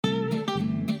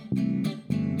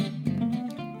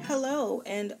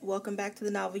and welcome back to the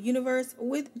Novel Universe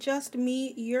with just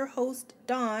me, your host,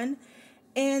 Dawn.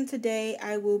 And today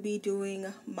I will be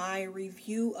doing my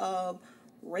review of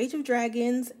Rage of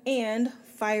Dragons and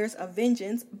Fires of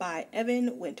Vengeance by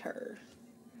Evan Winter.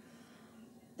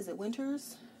 Is it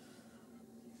Winters?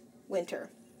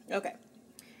 Winter. Okay.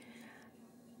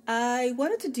 I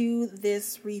wanted to do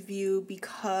this review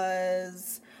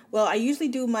because, well, I usually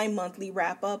do my monthly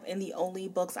wrap-up, and the only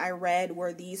books I read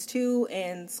were these two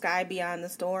and Sky Beyond the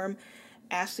Storm.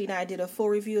 Ashley and I did a full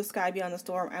review of Sky Beyond the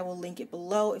Storm. I will link it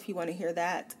below if you want to hear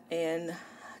that. And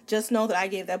just know that I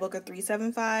gave that book a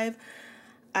 3.75.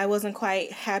 I wasn't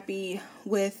quite happy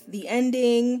with the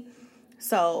ending,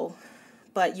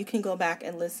 but you can go back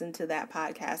and listen to that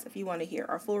podcast if you want to hear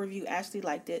our full review. Ashley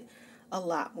liked it a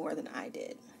lot more than I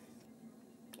did.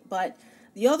 But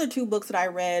the other two books that I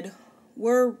read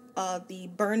were the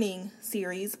Burning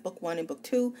series, book 1 and book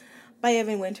 2, by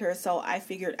Evan Winter. So I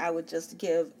figured I would just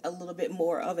give a little bit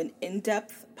more of an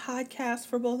in-depth podcast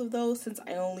for both of those, since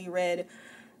I only read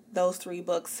those 3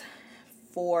 books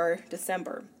for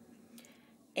December.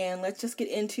 And let's just get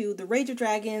into the Rage of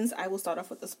Dragons. I will start off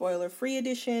with the spoiler-free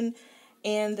edition,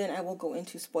 and then I will go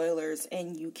into spoilers,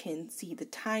 and you can see the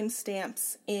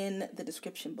timestamps in the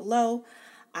description below.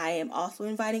 I am also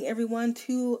inviting everyone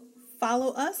to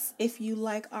follow us. If you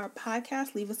like our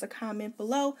podcast, leave us a comment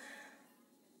below.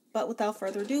 But without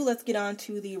further ado, let's get on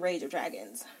to the Rage of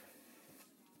Dragons.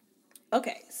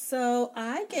 Okay, so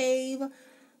I gave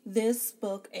this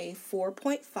book a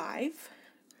 4.5,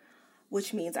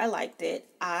 which means I liked it.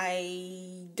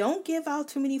 I don't give out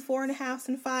too many 4.5s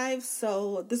and 5s,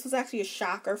 so this was actually a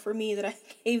shocker for me that I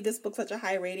gave this book such a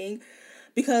high rating.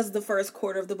 Because the first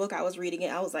quarter of the book I was reading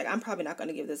it, I was like, I'm probably not going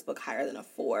to give this book higher than a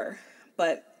 4.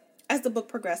 But as the book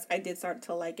progressed, I did start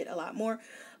to like it a lot more.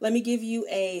 Let me give you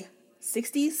a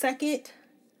 60-second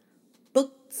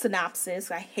book synopsis.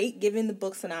 I hate giving the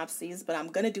book synopses, but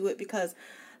I'm going to do it because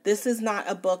this is not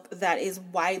a book that is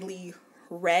widely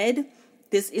read.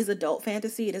 This is adult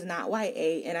fantasy. It is not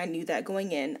YA, and I knew that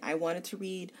going in. I wanted to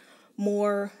read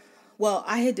more. Well,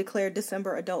 I had declared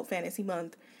December Adult Fantasy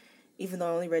Month, even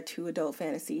though I only read 2 adult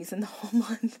fantasies in the whole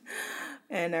month,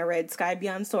 and I read Sky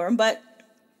Beyond Storm. But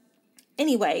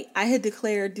anyway, I had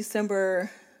declared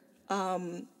December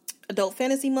Adult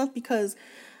Fantasy Month because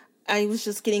I was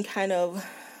just getting kind of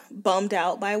bummed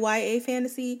out by YA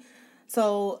fantasy.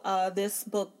 So this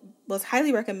book was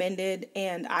highly recommended,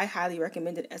 and I highly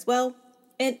recommend it as well.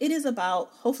 And it is about,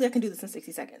 hopefully I can do this in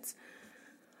 60 seconds.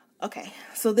 Okay,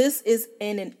 so this is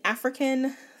in an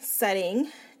African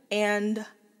setting, and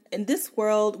in this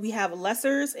world, we have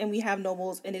lessers and we have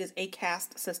nobles, and it is a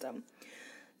caste system.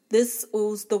 This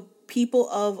was the people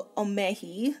of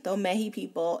Omehi, the Omehi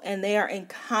people, and they are in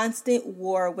constant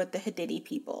war with the Hadidi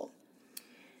people.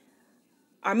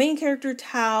 Our main character,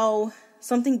 Tao,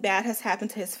 something bad has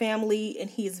happened to his family, and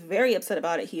he is very upset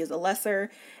about it. He is a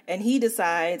lesser, and he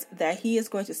decides that he is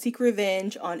going to seek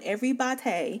revenge on every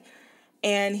Bate,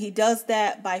 and he does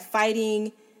that by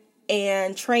fighting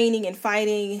and training and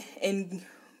fighting and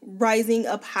rising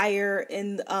up higher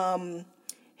in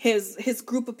his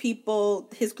group of people,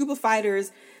 his group of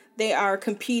fighters. They are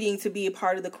competing to be a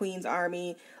part of the Queen's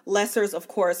army. Lessers, of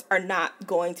course, are not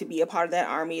going to be a part of that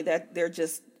army. That they're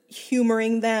just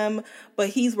humoring them, but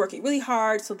he's working really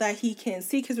hard so that he can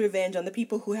seek his revenge on the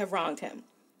people who have wronged him.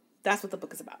 That's what the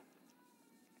book is about.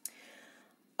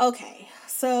 Okay,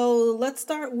 so let's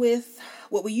start with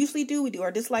what we usually do. We do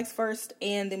our dislikes first,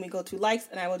 and then we go to likes,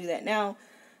 and I will do that now.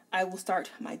 I will start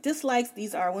my dislikes.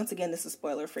 These are, once again, this is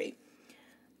spoiler free.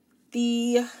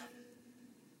 The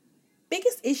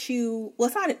biggest issue, well,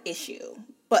 it's not an issue,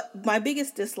 but my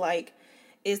biggest dislike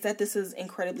is that this is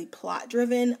incredibly plot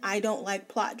driven. I don't like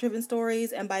plot driven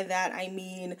stories, and by that I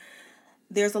mean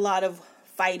there's a lot of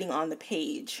fighting on the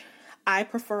page. I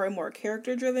prefer a more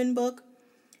character driven book,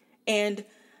 and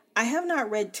I have not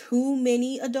read too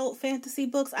many adult fantasy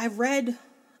books. I've read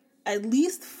at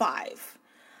least 5.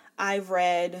 I've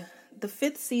read the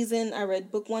 5th season. I read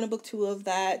book 1 and book 2 of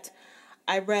that.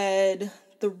 I read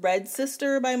The Red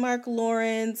Sister by Mark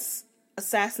Lawrence,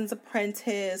 Assassin's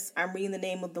Apprentice. I'm reading The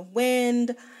Name of the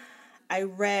Wind. I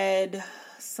read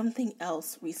something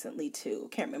else recently too.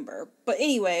 Can't remember. But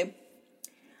anyway,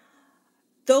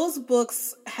 those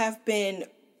books have been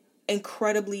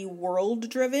incredibly world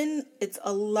driven. It's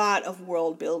a lot of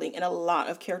world building and a lot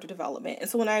of character development. And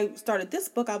so when I started this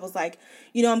book, I was like,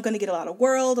 I'm going to get a lot of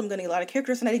world, I'm going to get a lot of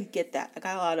characters, and I didn't get that. I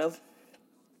got a lot of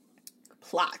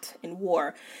plot and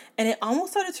war. And it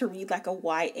almost started to read like a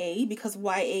YA, because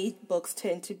YA books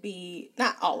tend to be,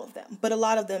 not all of them, but a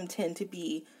lot of them tend to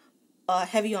be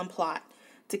heavy on plot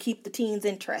to keep the teens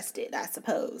interested, I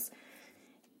suppose.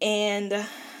 And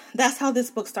that's how this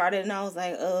book started. And I was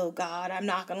like, oh God, I'm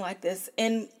not going to like this.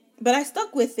 But I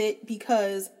stuck with it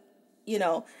because,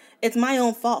 it's my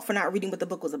own fault for not reading what the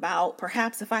book was about.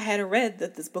 Perhaps if I had read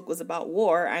that this book was about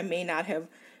war, I may not have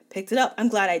picked it up. I'm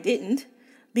glad I didn't,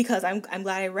 because I'm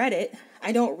glad I read it.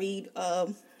 I don't read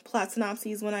plot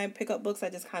synopses when I pick up books. I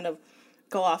just kind of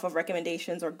go off of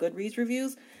recommendations or Goodreads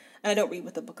reviews. And I don't read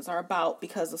what the books are about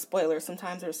because of spoilers.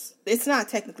 Sometimes it's not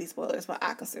technically spoilers, but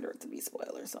I consider it to be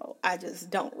spoilers. So I just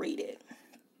don't read it.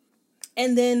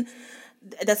 And then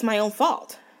that's my own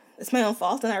fault. It's my own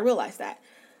fault, and I realize that.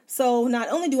 So not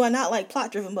only do I not like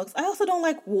plot-driven books, I also don't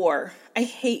like war. I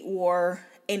hate war,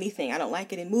 anything. I don't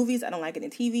like it in movies. I don't like it in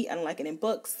TV. I don't like it in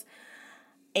books.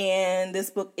 And this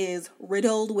book is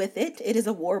riddled with it. It is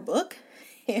a war book.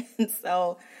 And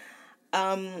so,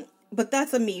 but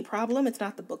that's a me problem. It's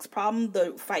not the book's problem.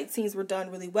 The fight scenes were done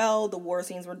really well. The war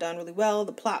scenes were done really well.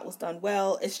 The plot was done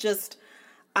well. It's just,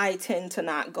 I tend to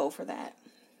not go for that.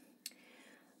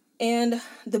 And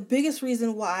the biggest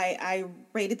reason why I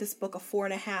rated this book a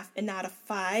 4.5 and not a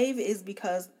 5 is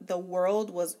because the world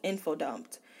was info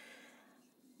dumped.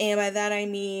 And by that I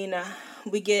mean,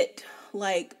 we get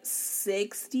like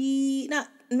 60, not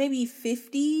maybe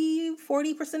 50,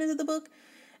 40% into the book.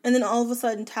 And then all of a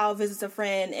sudden Tao visits a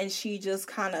friend and she just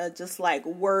kind of just like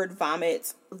word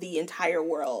vomits the entire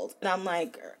world. And I'm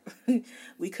like,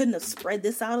 we couldn't have spread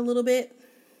this out a little bit.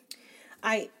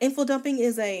 Info dumping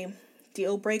is a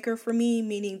deal breaker for me,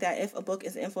 meaning that if a book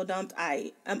is info dumped,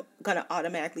 I am gonna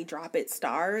automatically drop it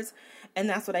stars, and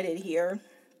that's what I did here.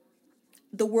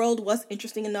 The world was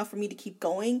interesting enough for me to keep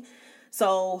going,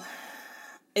 so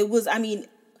it was, at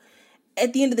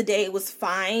the end of the day, it was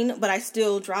fine, but I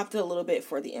still dropped it a little bit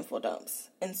for the info dumps.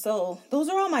 And so those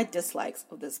are all my dislikes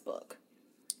of this book.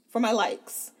 For my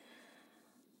likes,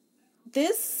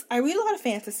 I read a lot of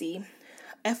fantasy.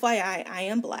 FYI, I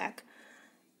am Black,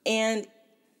 and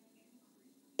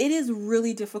it is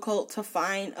really difficult to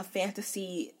find a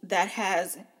fantasy that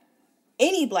has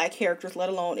any Black characters, let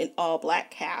alone an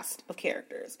all-Black cast of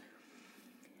characters.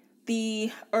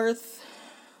 The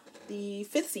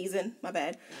fifth season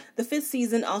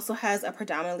also has a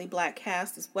predominantly Black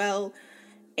cast as well.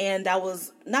 And that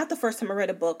was not the first time I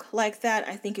read a book like that.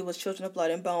 I think it was Children of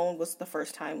Blood and Bone was the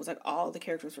first time. It was like all the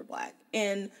characters were Black.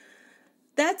 And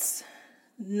that's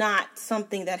not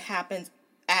something that happens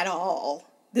at all.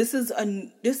 It's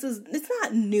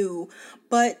not new,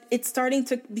 but it's starting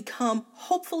to become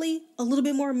hopefully a little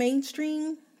bit more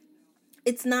mainstream.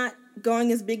 It's not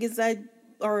growing as big as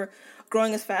or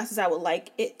growing as fast as I would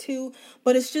like it to,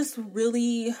 but it's just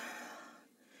it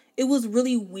was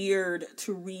really weird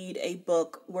to read a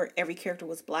book where every character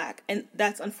was Black. And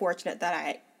that's unfortunate that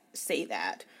I say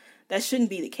that. That shouldn't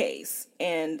be the case.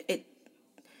 And it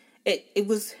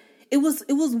was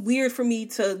weird for me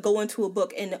to go into a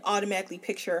book and automatically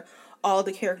picture all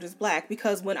the characters Black,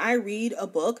 because when I read a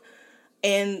book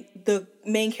and the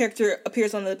main character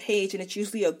appears on the page and it's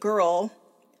usually a girl,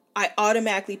 I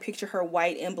automatically picture her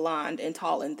white and blonde and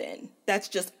tall and thin. That's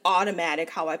just automatic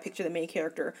how I picture the main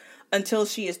character until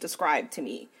she is described to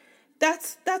me.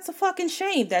 That's a fucking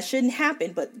shame. That shouldn't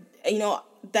happen, but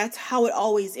that's how it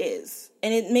always is.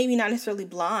 And it maybe not necessarily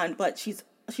blonde, but she's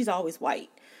always white.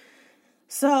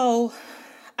 So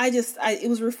it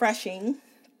was refreshing.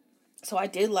 So I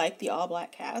did like the all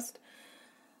Black cast.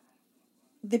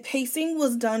 The pacing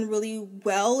was done really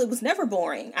well. It was never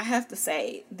boring, I have to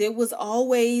say. There was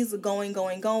always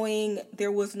going.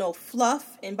 There was no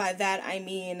fluff. And by that, I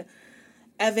mean,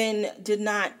 Evan did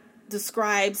not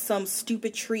describe some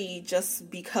stupid tree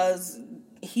just because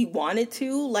he wanted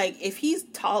to. Like, if he's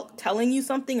telling you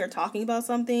something or talking about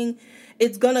something,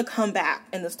 it's gonna come back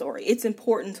in the story. It's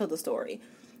important to the story.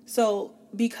 So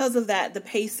because of that, the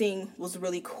pacing was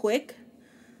really quick.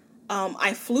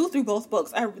 I flew through both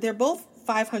books. They're both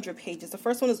 500 pages. The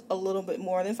first one is a little bit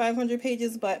more than 500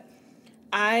 pages, but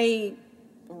I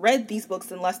read these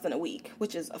books in less than a week,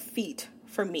 which is a feat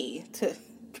for me to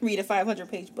read a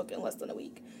 500-page book in less than a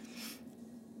week.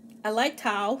 I like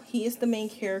Tao. He is the main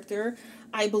character.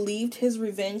 I believed his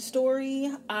revenge story.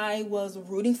 I was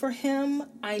rooting for him.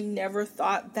 I never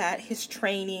thought that his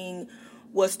training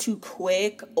was too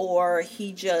quick, or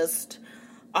he just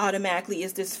automatically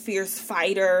is this fierce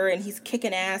fighter and he's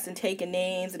kicking ass and taking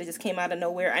names and it just came out of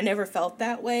nowhere. I never felt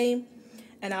that way,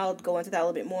 and I'll go into that a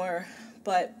little bit more.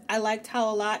 But I liked Tao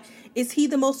a lot. Is he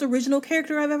the most original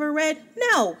character I've ever read?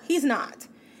 No, he's not.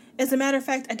 As a matter of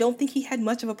fact, I don't think he had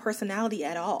much of a personality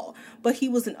at all. But he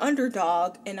was an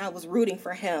underdog, and I was rooting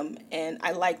for him, and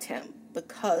I liked him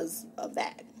because of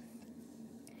that.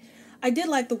 I did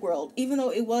like the world, even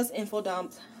though it was info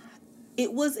dumped.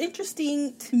 it was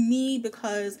interesting to me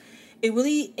because it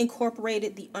really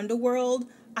incorporated the underworld.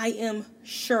 I am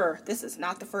sure this is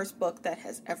not the first book that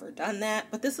has ever done that,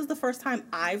 but this is the first time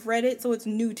I've read it, so it's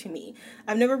new to me.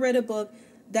 I've never read a book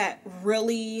that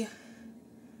really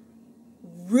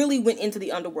went into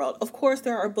the underworld. Of course,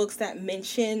 there are books that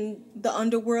mention the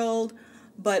underworld,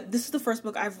 but this is the first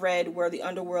book I've read where the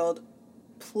underworld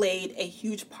played a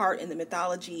huge part in the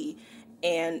mythology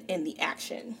and in the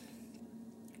action.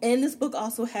 And this book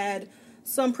also had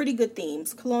some pretty good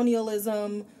themes: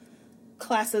 colonialism,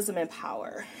 classism, and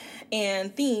power.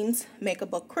 And themes make a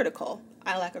book critical.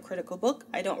 I like a critical book.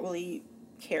 I don't really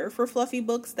care for fluffy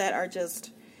books that are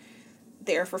just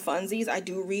there for funsies. I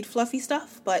do read fluffy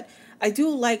stuff, but I do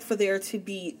like for there to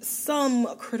be some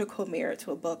critical merit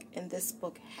to a book, and this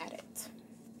book had it.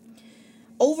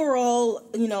 Overall,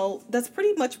 that's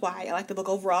pretty much why I like the book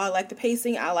overall. I like the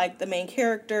pacing. I like the main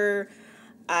character.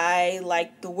 I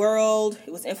liked the world.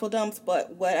 It was info dumps,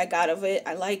 but what I got of it,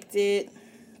 I liked it.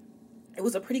 It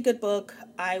was a pretty good book.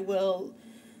 I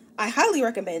highly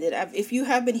recommend it. If you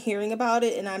have been hearing about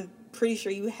it, and I'm pretty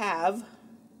sure you have,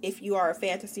 if you are a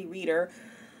fantasy reader,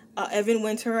 Evan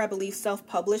Winter, I believe,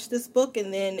 self-published this book,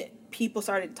 and then people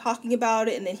started talking about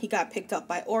it, and then he got picked up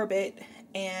by Orbit,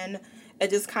 and it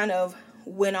just kind of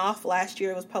went off last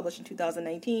year. It was published in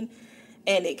 2019,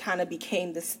 and it kind of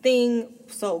became this thing.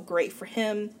 So great for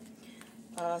him.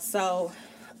 So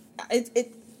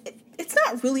it's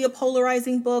not really a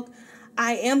polarizing book.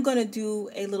 I am going to do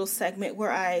a little segment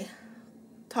where I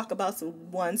talk about some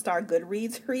 1-star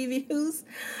Goodreads reviews.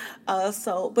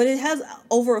 But it has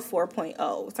over a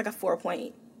 4.0. It's like a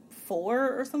 4.4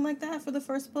 or something like that for the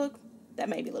first book. That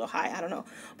may be a little high, I don't know.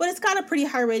 But it's got a pretty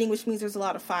high rating, which means there's a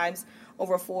lot of 5s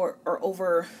over 4 or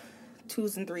over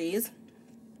 2s and 3s,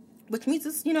 which means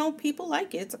it's, people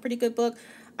like it. It's a pretty good book.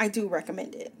 I do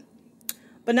recommend it.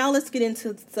 But now let's get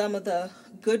into some of the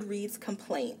Goodreads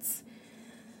complaints.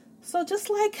 So just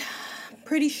like I'm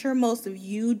pretty sure most of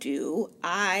you do,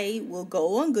 I will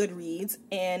go on Goodreads,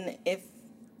 and if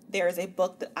there is a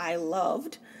book that I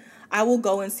loved, I will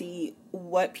go and see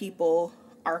what people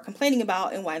are complaining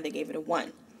about and why they gave it a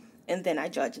 1. And then I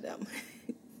judge them.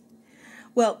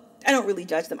 Well, I don't really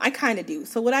judge them. I kind of do.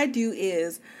 So what I do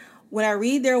is when I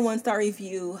read their 1-star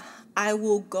review, I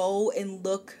will go and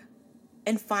look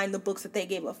and find the books that they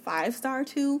gave a 5-star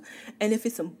to. And if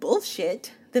it's some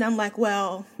bullshit, then I'm like,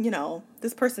 well,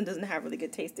 this person doesn't have really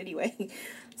good taste anyway.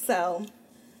 So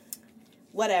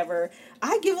whatever. I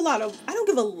don't give a lot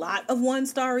of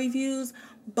 1-star reviews,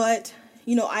 but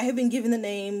I have been given the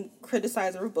name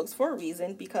criticizer of books for a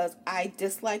reason, because I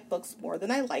dislike books more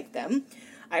than I like them.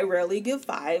 I rarely give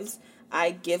 5s.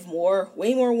 I give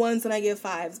way more 1s than I give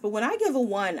 5s. But when I give a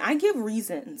 1, I give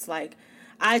reasons. Like,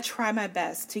 I try my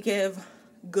best to give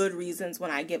good reasons when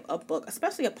I give a book,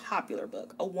 especially a popular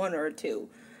book, a 1 or a 2.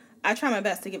 I try my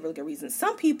best to give really good reasons.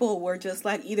 Some people were just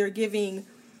like either giving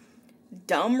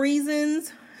dumb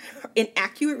reasons,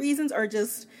 inaccurate reasons, or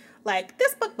just like,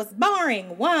 this book was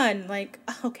boring, 1. Like,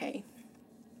 okay.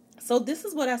 So this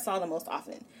is what I saw the most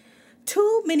often.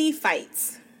 Too many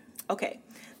fights. Okay.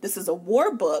 This is a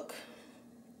war book,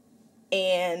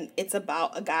 and it's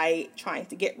about a guy trying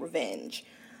to get revenge.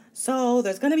 So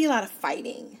there's going to be a lot of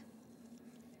fighting.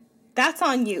 That's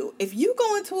on you. If you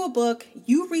go into a book,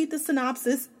 you read the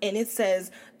synopsis, and it says,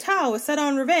 Tao is set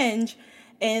on revenge,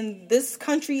 and this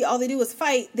country, all they do is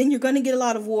fight, then you're going to get a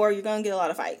lot of war, you're going to get a lot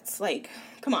of fights. Like,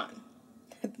 come on.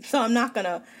 So I'm not going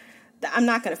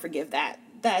to forgive that.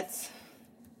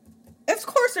 Of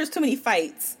course there's too many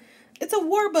fights. It's a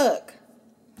war book.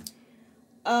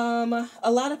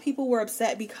 A lot of people were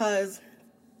upset because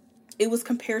it was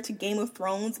compared to Game of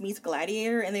Thrones meets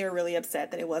Gladiator, and they were really upset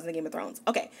that it wasn't Game of Thrones.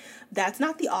 Okay, that's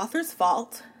not the author's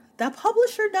fault. The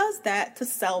publisher does that to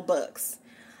sell books.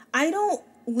 I don't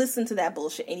listen to that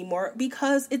bullshit anymore,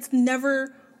 because it's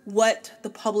never what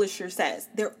the publisher says.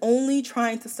 They're only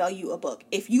trying to sell you a book.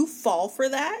 If you fall for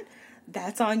that,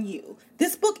 that's on you.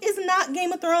 This book is not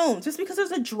Game of Thrones. Just because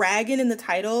there's a dragon in the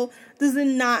title does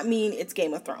not mean it's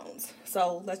Game of Thrones.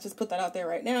 So let's just put that out there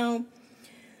right now.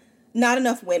 Not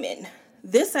enough women.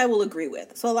 This I will agree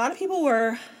with. So a lot of people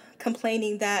were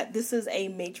complaining that this is a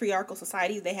matriarchal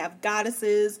society. They have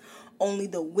goddesses. Only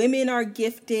the women are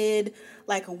gifted.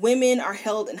 Like, women are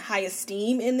held in high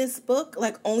esteem in this book.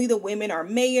 Like, only the women are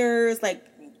mayors. Like,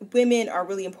 women are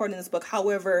really important in this book.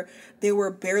 However, there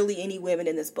were barely any women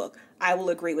in this book. I will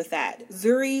agree with that.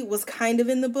 Zuri was kind of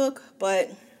in the book, but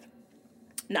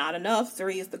not enough.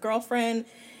 Zuri is the girlfriend.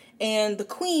 And the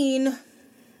queen,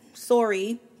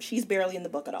 sorry, she's barely in the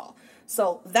book at all.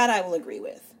 So that I will agree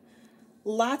with.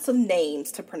 Lots of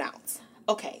names to pronounce.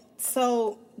 Okay,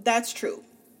 so that's true.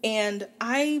 And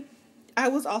I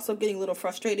was also getting a little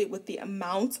frustrated with the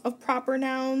amount of proper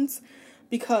nouns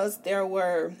because there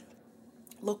were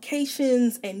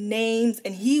locations and names,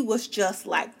 and he was just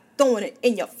like throwing it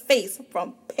in your face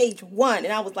from page 1,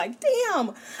 and I was like,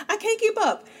 damn, I can't keep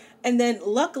up. And then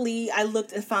luckily I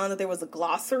looked and found that there was a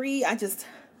glossary. I just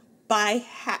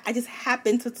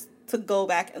happened to go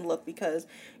back and look, because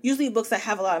usually books that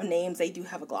have a lot of names, they do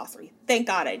have a glossary. Thank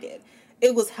God I did.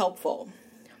 It was helpful.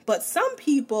 But some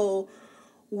people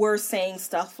were saying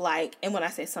stuff like, and when I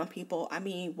say some people, I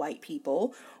mean white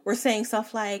people, were saying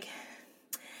stuff like,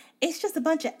 it's just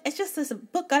this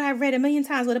book that I've read a million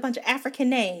times with a bunch of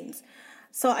African names.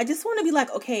 So I just want to be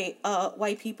like, okay,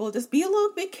 white people, just be a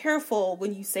little bit careful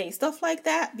when you say stuff like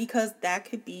that, because that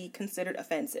could be considered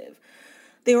offensive.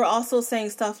 They were also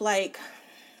saying stuff like,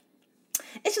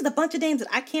 it's just a bunch of names that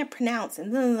I can't pronounce,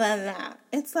 and blah, blah, blah.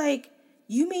 It's like,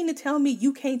 you mean to tell me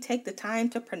you can't take the time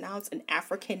to pronounce an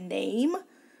African name?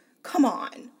 Come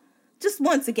on. Just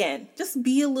once again, just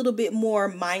be a little bit more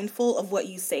mindful of what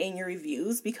you say in your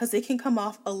reviews, because it can come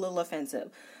off a little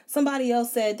offensive. Somebody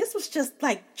else said, this was just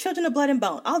like Children of Blood and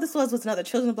Bone. All this was another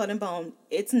Children of Blood and Bone.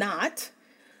 It's not.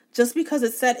 Just because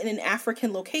it's set in an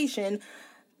African location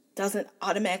doesn't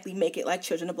automatically make it like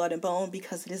Children of Blood and Bone,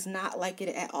 because it is not like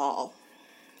it at all.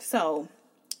 So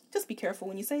just be careful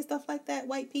when you say stuff like that,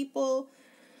 white people.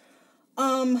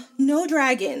 No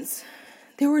dragons.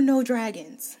 There were no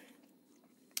dragons.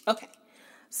 Okay,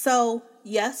 so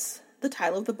yes, the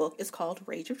title of the book is called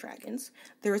Rage of Dragons.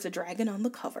 There is a dragon on the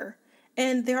cover,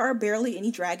 and there are barely any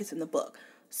dragons in the book.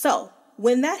 So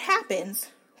when that happens,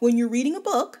 when you're reading a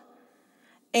book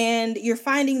and you're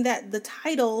finding that the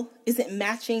title isn't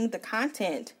matching the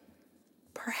content,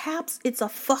 perhaps it's a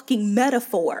fucking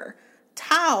metaphor.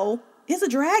 Tao is a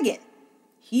dragon.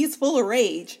 He's full of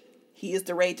rage. He is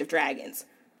the Rage of Dragons.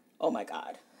 Oh my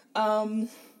God.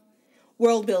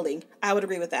 World building. I would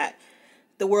agree with that.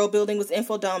 The world building was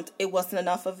info dumped. It wasn't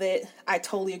enough of it. I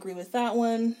totally agree with that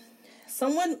one.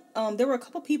 There were a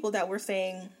couple people that were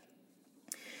saying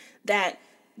that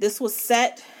this was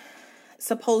set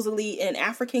supposedly in an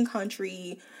African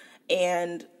country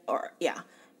an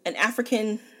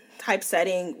African type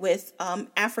setting with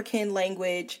African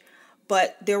language,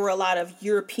 but there were a lot of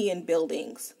European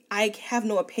buildings. I have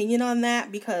no opinion on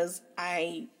that because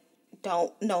I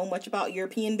don't know much about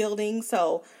European buildings,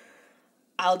 so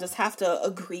I'll just have to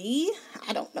agree.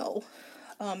 I don't know.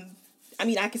 I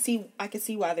can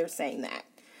see why they're saying that.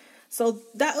 So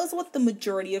that was what the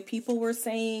majority of people were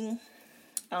saying.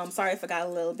 Sorry if I got a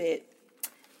little bit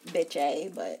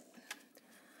bitchy, but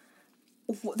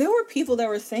there were people that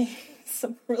were saying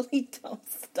some really dumb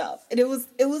stuff, and it was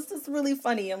just really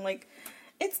funny. I'm like,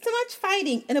 it's too much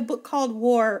fighting in a book called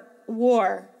War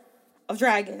of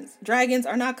Dragons. Dragons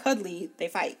are not cuddly, they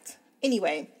fight.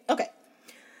 Anyway, okay.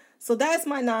 So that's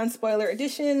my non-spoiler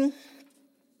edition.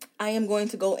 I am going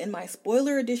to go in my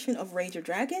spoiler edition of Rage of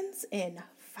Dragons in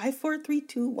 5, 4, 3,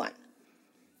 2, 1.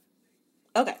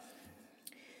 Okay.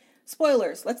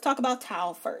 Spoilers. Let's talk about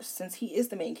Tao first, since he is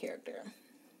the main character.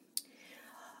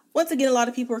 Once again, a lot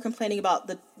of people were complaining about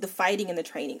the fighting and the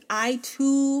training. I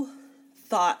too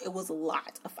thought it was a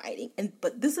lot of fighting,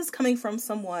 but this is coming from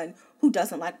someone who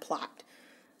doesn't like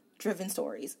plot-driven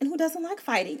stories and who doesn't like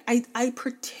fighting. I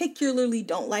particularly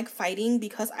don't like fighting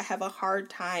because I have a hard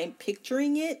time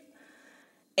picturing it,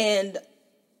 and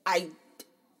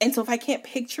so if I can't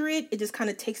picture it, it just kind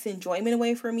of takes the enjoyment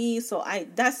away from me. So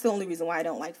that's the only reason why I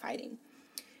don't like fighting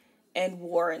and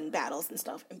war and battles and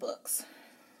stuff in books.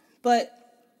 But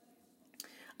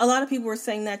a lot of people were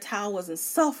saying that Tao was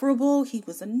insufferable. He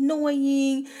was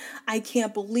annoying. I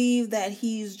can't believe that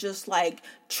he's just like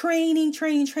training,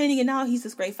 and now he's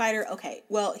this great fighter. Okay,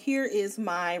 well, here is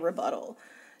my rebuttal.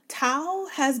 Tao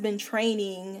has been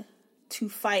training to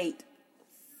fight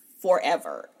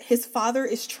forever. His father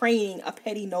is training a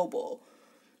petty noble,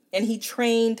 and he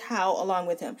trained Tao along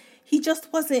with him.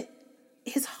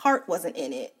 His heart wasn't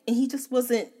in it, and he just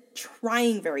wasn't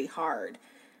trying very hard.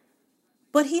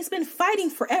 But he's been fighting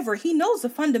forever. He knows the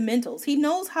fundamentals. He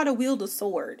knows how to wield a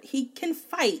sword. He can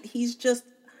fight. He just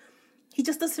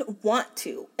doesn't want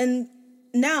to. And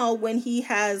now when he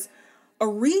has a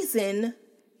reason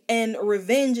and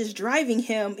revenge is driving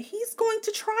him, he's going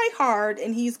to try hard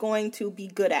and he's going to be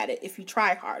good at it if you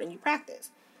try hard and you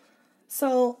practice.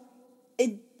 So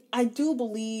I do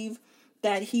believe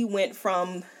that he went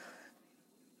from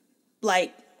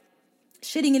like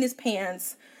shitting in his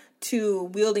pants to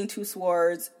wielding 2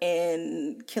 swords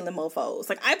and killing mofos.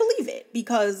 Like, I believe it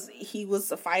because he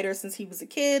was a fighter since he was a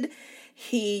kid.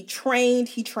 He trained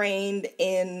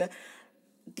in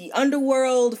the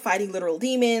underworld, fighting literal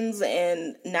demons,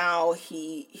 and now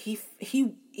he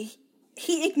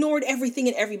ignored everything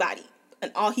and everybody,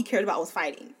 and all he cared about was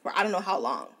fighting for I don't know how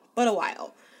long, but a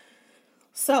while.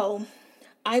 So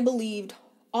I believed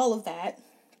all of that.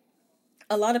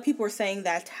 A lot of people are saying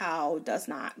that Tao does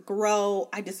not grow.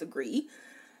 I disagree.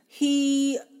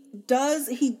 He does.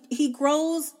 He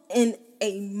grows in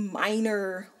a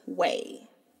minor way,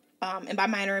 and by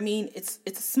minor I mean it's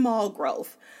a small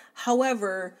growth.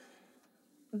 However,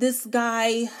 this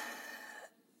guy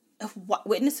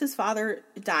witnessed his father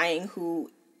dying,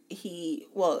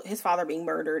 his father being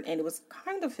murdered, and it was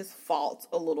kind of his fault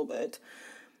a little bit.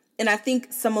 And I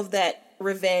think some of that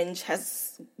revenge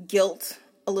has guilt,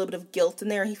 a little bit of guilt in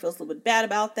there. He feels a little bit bad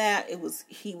about that.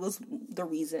 He was the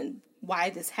reason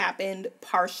why this happened,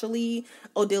 partially.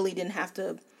 O'Dilly didn't have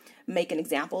to make an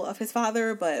example of his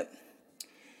father, but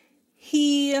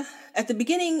he, at the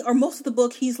beginning, or most of the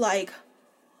book, he's like,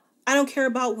 I don't care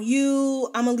about you.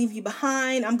 I'm going to leave you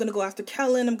behind. I'm going to go after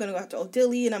Kellen. I'm going to go after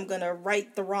O'Dilly, and I'm going to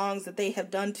right the wrongs that they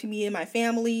have done to me and my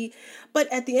family.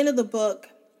 But at the end of the book,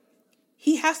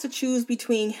 he has to choose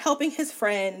between helping his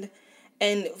friend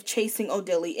and chasing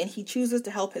O'Dilly, and he chooses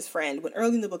to help his friend, when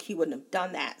early in the book he wouldn't have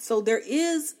done that. So there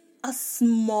is a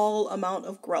small amount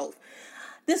of growth.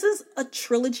 This is a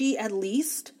trilogy at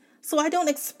least, so I don't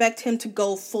expect him to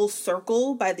go full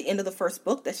circle by the end of the first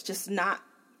book. That's just not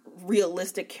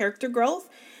realistic character growth.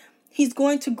 He's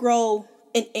going to grow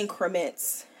in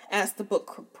increments as the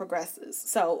book progresses,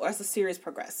 so as the series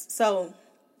progresses. So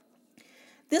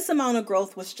this amount of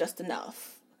growth was just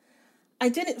enough. I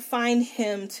didn't find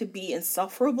him to be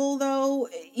insufferable, though.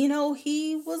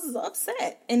 He was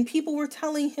upset, and people were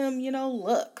telling him,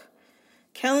 look,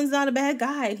 Kellen's not a bad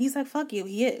guy. And he's like, fuck you,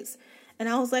 he is. And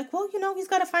I was like, well, he's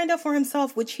got to find out for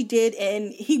himself, which he did.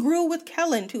 And he grew with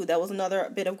Kellen, too. That was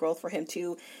another bit of growth for him,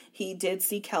 too. He did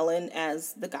see Kellen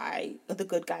as the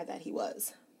good guy that he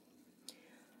was.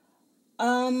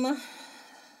 The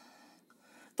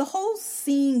whole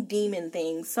seeing demon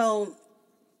thing. So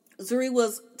Zuri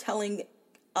was telling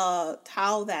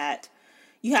Tao that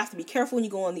you have to be careful when you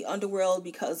go in the underworld,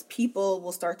 because people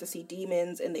will start to see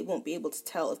demons and they won't be able to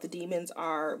tell if the demons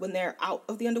are, when they're out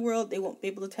of the underworld, they won't be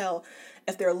able to tell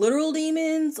if they're literal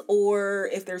demons or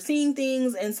if they're seeing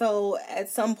things. And so at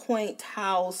some point,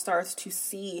 Tao starts to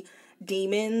see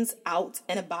demons out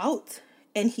and about,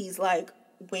 and he's like,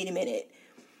 wait a minute,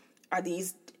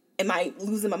 am I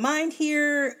losing my mind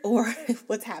here, or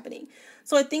what's happening?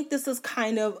 So I think this is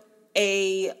kind of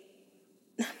a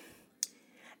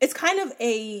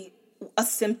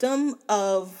symptom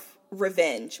of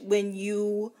revenge. When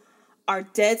you are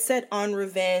dead set on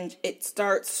revenge, it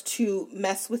starts to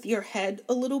mess with your head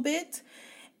a little bit,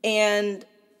 and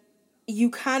you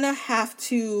kind of have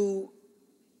to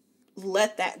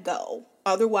let that go.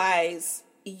 Otherwise,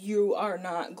 you're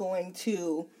not going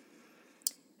to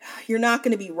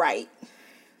be right.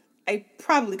 I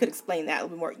probably could explain that a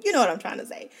little bit more. You know what I'm trying to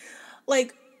say.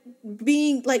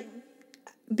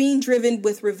 Being driven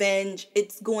with revenge,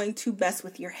 it's going to mess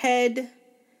with your head,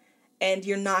 and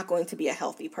you're not going to be a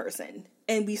healthy person.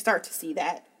 And we start to see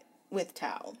that with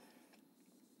Tao.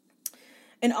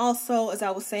 And also, as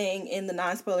I was saying in the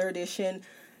non-spoiler edition,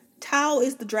 Tao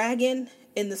is the dragon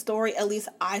in the story. At least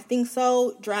I think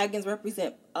so. Dragons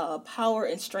represent power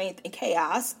and strength and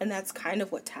chaos, and that's kind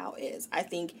of what Tao is. I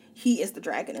think he is the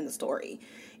dragon in the story.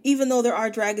 Even though there are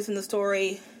dragons in the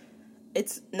story,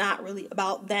 it's not really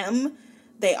about them.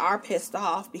 They are pissed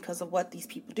off because of what these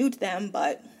people do to them,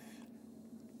 but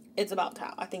it's about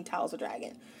Tao. I think Tao's a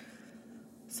dragon.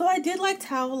 So I did like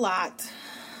Tao a lot.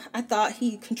 I thought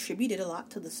he contributed a lot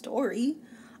to the story.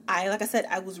 Like I said,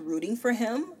 I was rooting for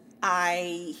him.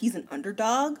 He's an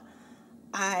underdog.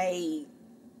 I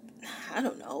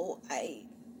don't know. I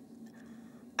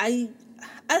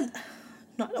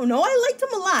don't know. I liked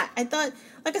him a lot. I thought,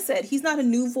 like I said, he's not a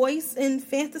new voice in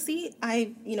fantasy.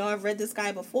 I've read this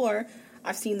guy before.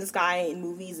 I've seen this guy in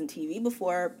movies and TV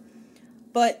before,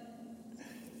 but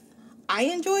I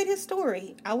enjoyed his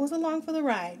story. I was along for the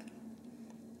ride.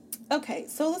 Okay,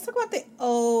 so let's talk about the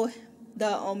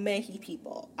Omehi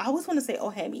people. I always want to say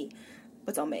Ohemi,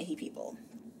 but it's Omehi people.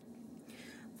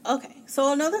 Okay,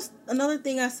 so another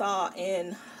thing I saw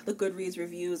in the Goodreads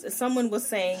reviews is someone was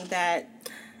saying that,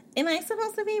 am I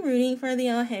supposed to be rooting for the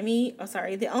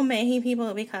Omehi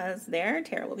people because they're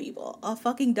terrible people? Oh,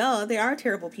 fucking duh, they are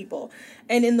terrible people.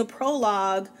 And in the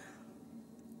prologue,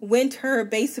 Winter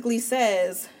basically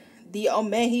says the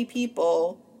Omehi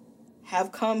people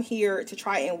have come here to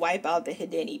try and wipe out the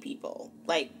Hideni people.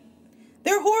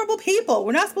 They're horrible people.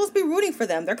 We're not supposed to be rooting for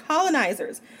them. They're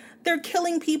colonizers. They're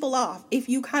killing people off. If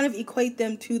you kind of equate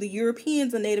them to the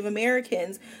Europeans and Native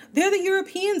Americans, they're the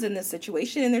Europeans in this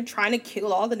situation, and they're trying to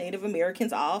kill all the Native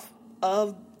Americans off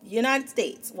of the United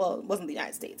States. Well, it wasn't the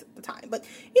United States at the time, but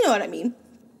you know what I mean.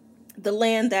 The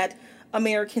land that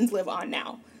Americans live on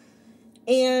now.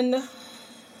 And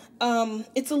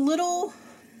it's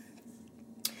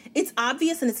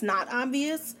obvious and it's not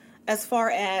obvious as far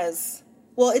as,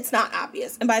 well, it's not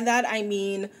obvious. And by that I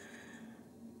mean,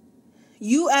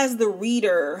 you as the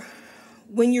reader,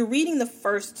 when you're reading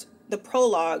the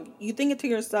prologue, you think it to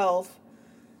yourself,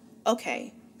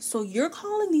 okay, so you're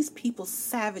calling these people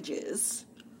savages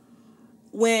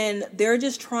when they're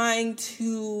just trying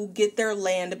to get their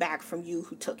land back from you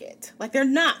who took it. Like, they're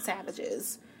not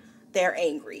savages. They're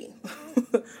angry.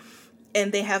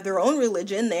 And they have their own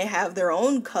religion, they have their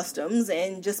own customs,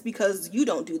 and just because you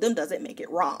don't do them doesn't make it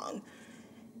wrong.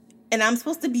 And I'm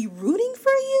supposed to be rooting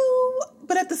for you,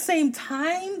 but at the same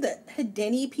time, the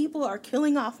Hedeni people are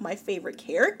killing off my favorite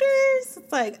characters.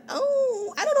 It's like,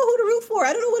 oh, I don't know who to root for.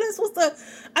 I don't know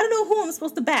who I'm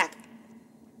supposed to back.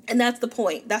 And that's the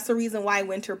point. That's the reason why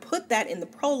Winter put that in the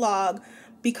prologue,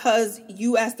 because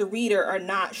you as the reader are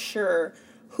not sure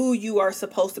who you are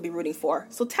supposed to be rooting for.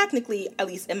 So technically, at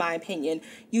least in my opinion,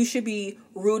 you should be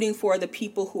rooting for the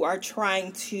people who are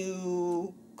trying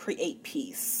to create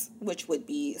peace, which would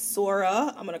be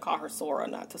Sora. I'm going to call her Sora,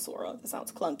 not Tesora. It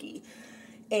sounds clunky.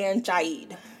 And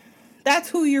Jaid. That's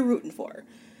who you're rooting for,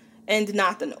 and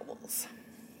not the nobles.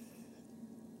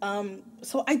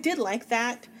 So I did like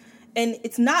that, and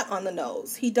it's not on the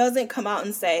nose. He doesn't come out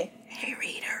and say, hey,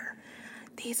 reader,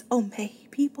 these Omei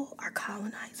people are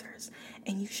colonizers,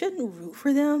 and you shouldn't root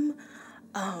for them.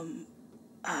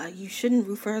 You shouldn't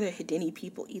root for the Hedeni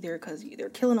people either, because they're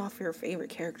killing off your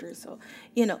favorite characters. So,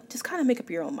 just kind of make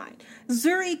up your own mind.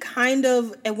 Zuri kind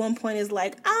of at one point is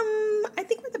like, I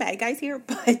think we're the bad guys here,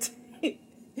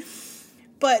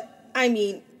 but I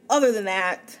mean, other than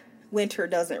that, Winter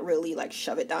doesn't really like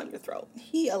shove it down your throat.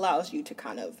 He allows you to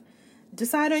kind of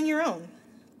decide on your own.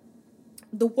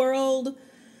 The world,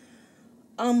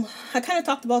 I kind of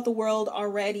talked about the world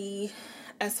already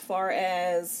as far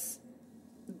as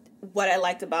what I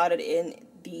liked about it in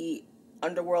the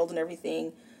underworld and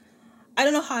everything. I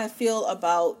don't know how I feel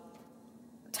about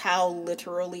Tao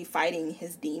literally fighting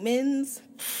his demons.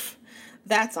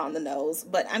 That's on the nose,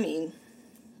 but I mean,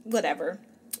 whatever.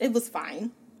 It was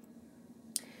fine.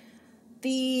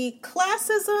 The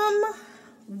classism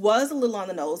was a little on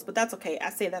the nose, but that's okay. I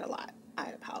say that a lot.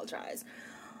 I apologize.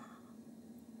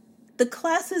 The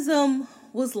classism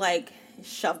was like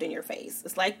shoved in your face.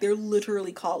 It's like they're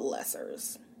literally called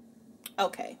lessers.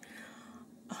 Okay.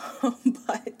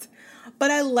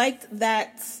 But I liked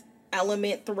that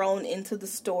element thrown into the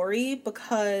story,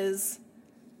 because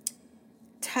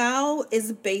Tao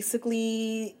is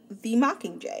basically the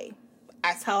Mockingjay.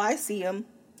 That's how I see him.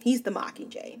 He's the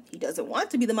Mockingjay. He doesn't want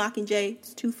to be the Mockingjay.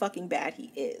 It's too fucking bad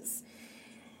he is.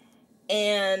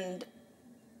 And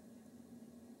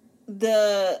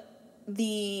the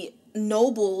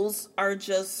nobles are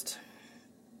just,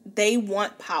 they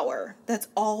want power. That's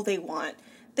all they want.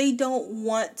 They don't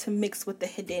want to mix with the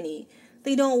Hedeni.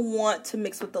 They don't want to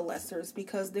mix with the Lessers,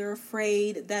 because they're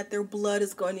afraid that their blood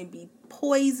is going to be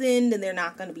poisoned and they're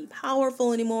not going to be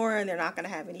powerful anymore and they're not going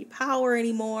to have any power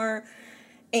anymore.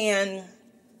 And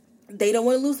they don't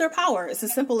want to lose their power. It's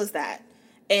as simple as that.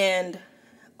 And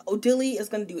Odili is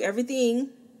going to do everything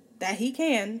that he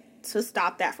can to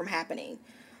stop that from happening.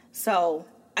 So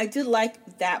I did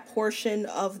like that portion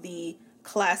of the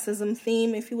classism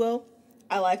theme, if you will.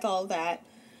 I liked all of that.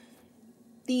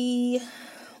 The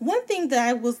one thing that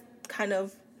I was kind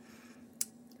of,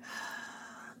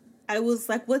 I was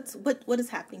like, what is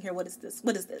happening here? What is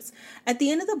this? At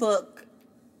the end of the book,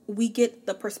 we get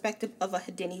the perspective of a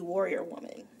Hedeni warrior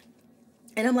woman.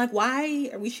 And I'm like, why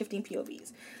are we shifting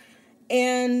POVs?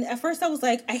 And at first I was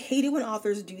like, I hate it when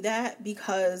authors do that,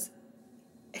 because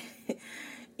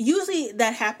usually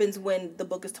that happens when the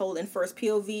book is told in first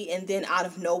POV, and then out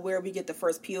of nowhere we get the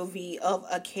first POV of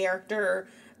a character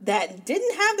that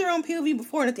didn't have their own POV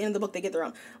before, and at the end of the book they get their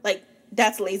own. Like,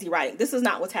 that's lazy writing. This is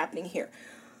not what's happening here.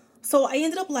 So I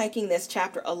ended up liking this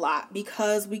chapter a lot,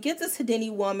 because we get this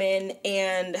Hedeni woman,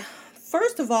 and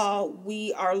first of all,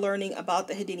 we are learning about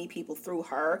the Hedeni people through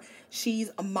her. She's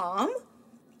a mom.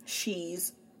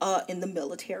 She's in the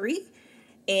military,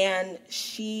 and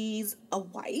she's a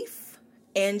wife,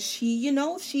 and she,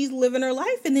 she's living her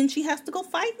life, and then she has to go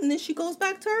fight, and then she goes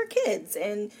back to her kids,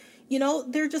 and,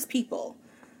 they're just people.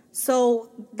 So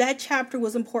that chapter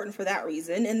was important for that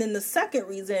reason. And then the second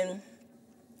reason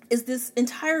is this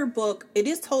entire book, it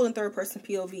is told in third person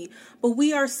POV, but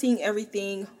we are seeing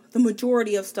everything the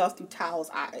majority of stuff through Tao's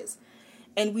eyes.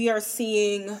 And we are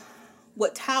seeing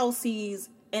what Tao sees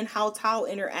and how Tao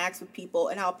interacts with people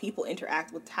and how people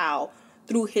interact with Tao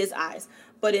through his eyes.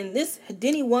 But in this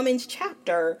Denny woman's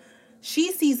chapter,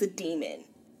 she sees a demon.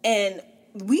 And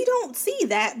we don't see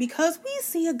that because we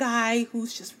see a guy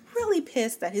who's just really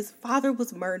pissed that his father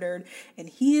was murdered, and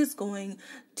he is going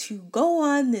to go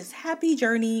on this happy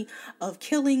journey of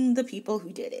killing the people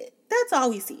who did it. That's all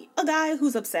we see. A guy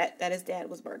who's upset that his dad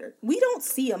was murdered. We don't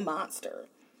see a monster.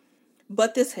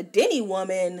 But this Hedini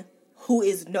woman, who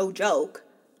is no joke,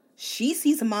 she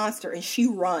sees a monster and she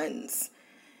runs.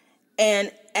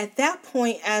 And at that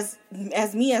point, as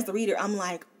me as the reader, I'm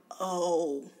like,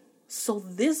 oh, so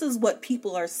this is what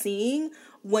people are seeing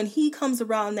when he comes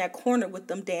around that corner with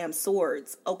them damn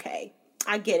swords. Okay,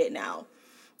 I get it now.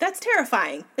 That's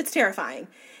terrifying. It's terrifying.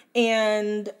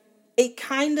 And it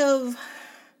kind of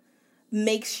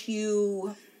makes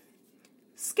you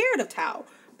scared of Tao.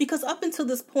 Because up until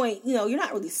this point, you know, you're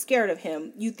not really scared of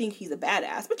him. You think he's a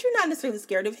badass, but you're not necessarily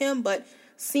scared of him. But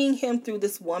seeing him through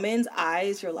this woman's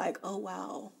eyes, you're like, oh,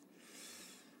 wow.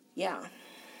 Yeah.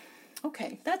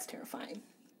 Okay, that's terrifying.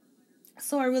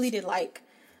 So I really did like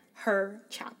her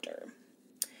chapter.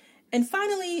 And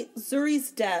finally,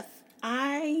 Zuri's death.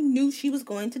 I knew she was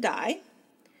going to die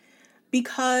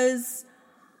because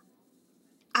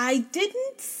I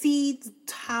didn't see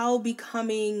Tao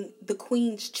becoming the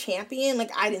Queen's champion.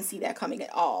 Like, I didn't see that coming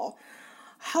at all.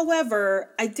 However,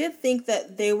 I did think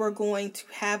that they were going to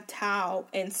have Tao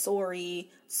and Sori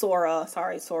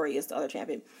is the other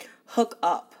champion, hook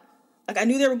up. Like, I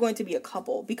knew they were going to be a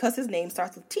couple because his name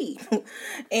starts with T.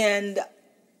 And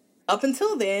up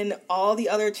until then, all the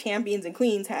other champions and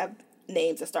queens have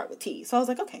names that start with T. So I was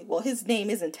like, okay, well, his name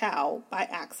isn't Tao by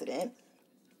accident.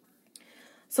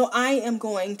 So I am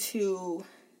going to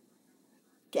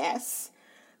guess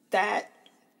that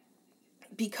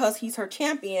because he's her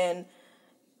champion,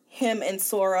 him and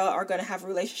Sora are going to have a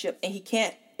relationship,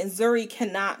 and Zuri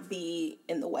cannot be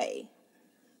in the way.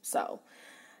 So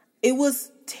it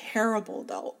was terrible,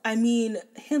 though. I mean,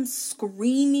 him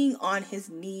screaming on his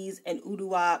knees and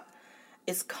Uduak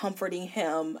is comforting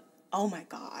him. Oh my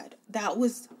God, that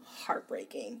was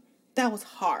heartbreaking. That was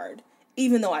hard,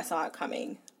 even though I saw it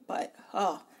coming. But,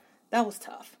 oh, that was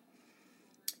tough.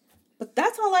 But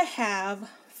that's all I have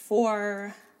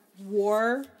for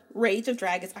Rage of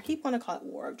Dragons. I keep wanting to call it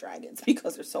War of Dragons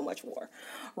because there's so much war.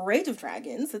 Rage of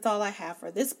Dragons, that's all I have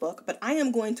for this book. But I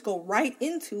am going to go right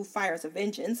into Fires of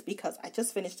Vengeance because I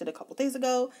just finished it a couple days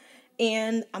ago.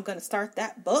 And I'm going to start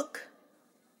that book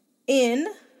in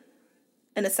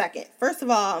a second. First of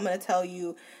all, I'm going to tell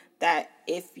you that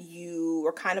if you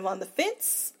are kind of on the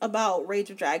fence about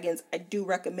Rage of Dragons, I do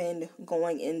recommend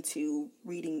going into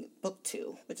reading book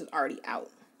 2, which is already out.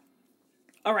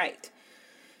 All right.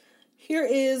 Here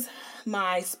is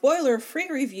my spoiler-free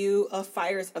review of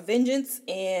Fires of Vengeance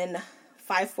in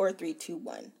 5, 4, 3, 2,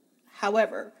 1.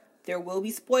 However, there will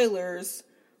be spoilers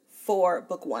for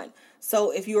book 1. So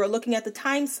if you are looking at the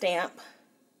timestamp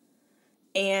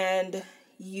and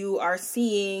you are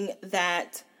seeing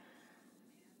that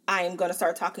I am going to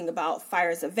start talking about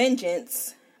Fires of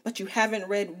Vengeance, but you haven't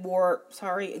read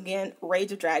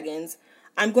Rage of Dragons,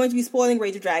 I'm going to be spoiling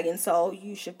Rage of Dragons, so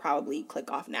you should probably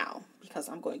click off now because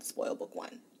I'm going to spoil book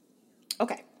 1.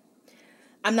 Okay.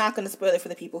 I'm not going to spoil it for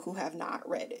the people who have not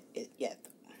read it yet.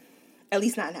 At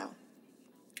least not now.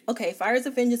 Okay, Fires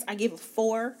of Vengeance, I gave a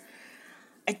 4.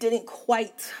 I didn't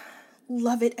quite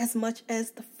love it as much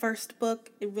as the first book.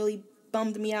 It really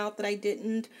bummed me out that I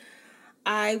didn't.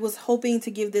 I was hoping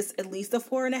to give this at least a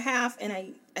 4.5, and I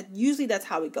usually that's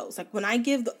how it goes. Like when I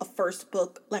give a first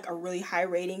book like a really high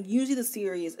rating, usually the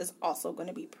series is also going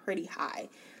to be pretty high.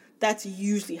 That's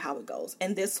usually how it goes.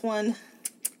 And this one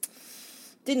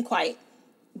didn't quite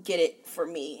get it for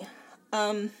me.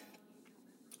 So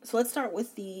let's start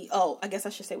with I guess I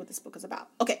should say what this book is about.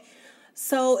 Okay.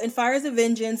 So in Fires of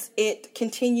Vengeance, it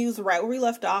continues right where we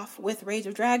left off with Rage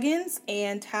of Dragons,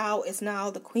 and Tao is now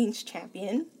the Queen's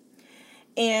champion.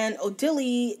 And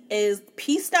Odili is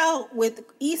pieced out with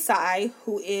Isai,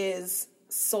 who is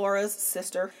Sora's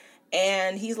sister.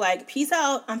 And he's like, peace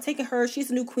out, I'm taking her, she's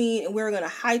the new queen, and we're going to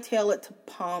hightail it to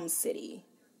Palm City.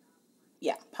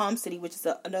 Yeah, Palm City, which is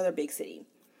another big city.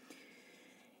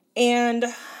 And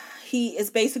he is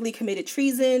basically committed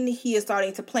treason. He is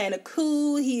starting to plan a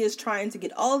coup. He is trying to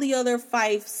get all the other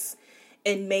fiefs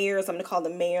and mayors, I'm going to call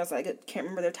them mayors, I can't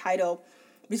remember their title.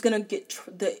 He's going to get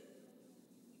the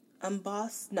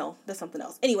boss? No, that's something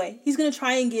else. Anyway, he's going to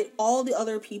try and get all the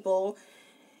other people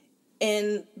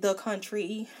in the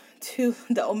country to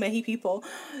the Omehi people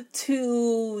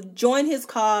to join his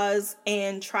cause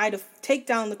and try to take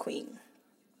down the queen.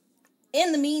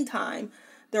 In the meantime,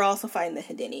 they're also fighting the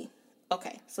Hedini.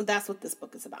 Okay, so that's what this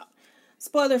book is about.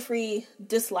 Spoiler-free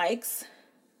dislikes.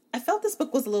 I felt this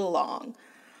book was a little long.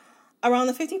 Around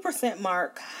the 50%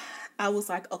 mark, I was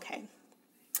like, okay,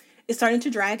 it's starting to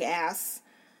drag ass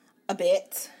a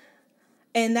bit.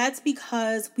 And that's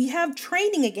because we have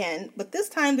training again, but this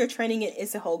time they're training in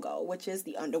Issahogo, which is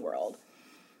the underworld.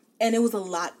 And it was a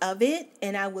lot of it,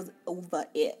 and I was over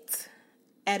it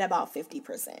at about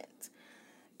 50%.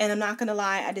 And I'm not going to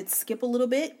lie, I did skip a little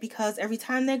bit because every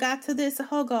time they got to the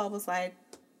Issahogo, I was like,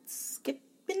 skipping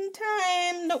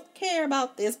time, don't care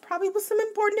about this. Probably was some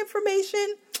important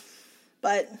information,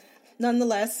 but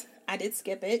nonetheless, I did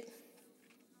skip it.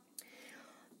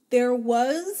 There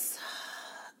was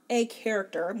a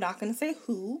character, I'm not going to say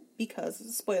who because it's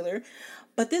a spoiler,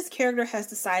 but this character has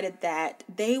decided that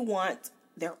they want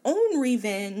their own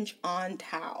revenge on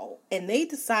Tao. And they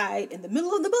decide in the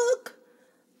middle of the book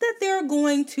that they're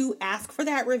going to ask for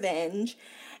that revenge.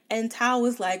 And Tao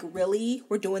is like, really?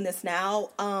 We're doing this now?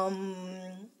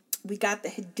 We got the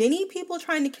Hedini people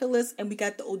trying to kill us, and we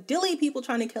got the Odili people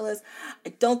trying to kill us. I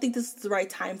don't think this is the right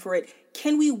time for it.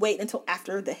 Can we wait until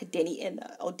after the Hedini and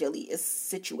the Odili is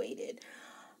situated?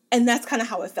 And that's kind of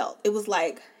how it felt. It was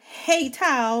like, hey,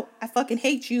 Tao, I fucking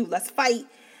hate you. Let's fight.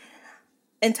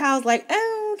 And Tao's like,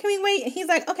 oh, can we wait? And he's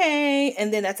like, okay.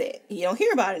 And then that's it. You don't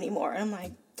hear about it anymore. And I'm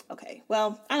like, okay,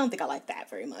 well, I don't think I like that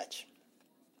very much.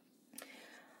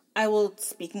 I will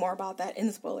speak more about that in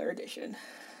the spoiler edition.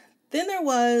 Then there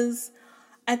was,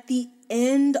 at the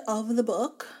end of the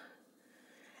book,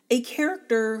 a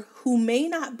character who may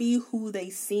not be who they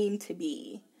seem to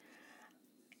be.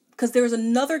 Because there's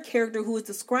another character who is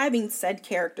describing said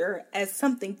character as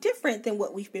something different than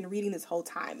what we've been reading this whole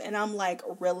time. And I'm like,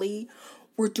 really?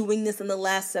 We're doing this in the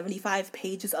last 75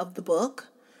 pages of the book?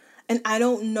 And I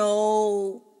don't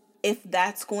know if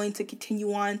that's going to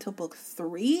continue on to book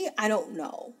 3. I don't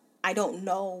know. I don't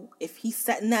know if he's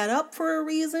setting that up for a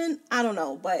reason. I don't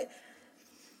know. But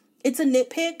it's a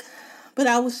nitpick. But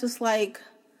I was just like,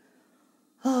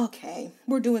 okay,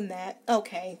 we're doing that.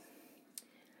 Okay.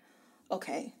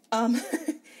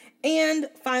 And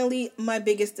finally, my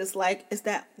biggest dislike is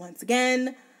that, once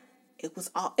again, it was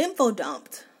all info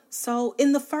dumped. So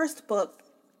in the first book,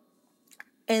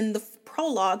 in the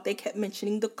prologue, they kept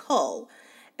mentioning the cull.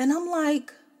 And I'm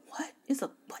like, what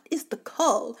is the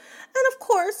cull? And of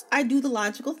course, I do the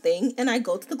logical thing, and I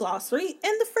go to the glossary,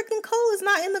 and the freaking cull is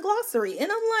not in the glossary.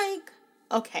 And I'm like,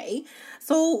 okay.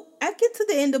 So I get to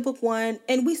the end of book 1,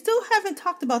 and we still haven't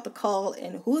talked about the cull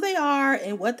and who they are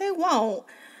and what they want.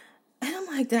 And I'm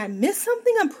like, did I miss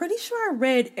something? I'm pretty sure I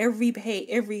read every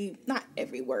page, not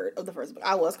every word of the first book.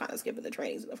 I was kind of skipping the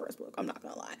trainings in the first book, I'm not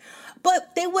going to lie.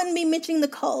 But they wouldn't be mentioning the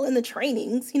cull in the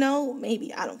trainings,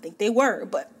 maybe. I don't think they were,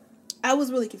 but I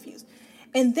was really confused.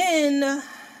 And then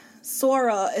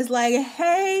Sora is like,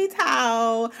 hey,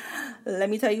 Tao, let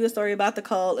me tell you a story about the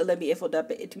cull, and let me info dump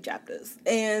it in 2 chapters.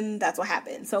 And that's what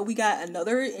happened. So we got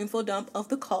another info dump of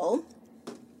the cull.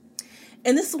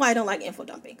 And this is why I don't like info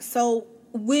dumping. So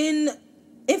when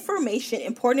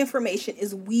important information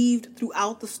is weaved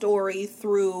throughout the story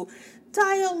through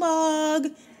dialogue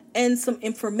and some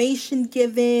information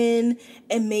given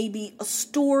and maybe a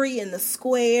story in the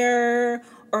square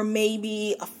or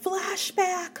maybe a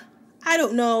flashback, I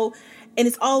don't know, and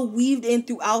it's all weaved in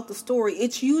throughout the story,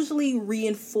 it's usually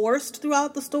reinforced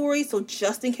throughout the story. So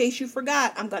just in case you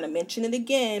forgot, I'm going to mention it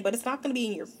again, but it's not going to be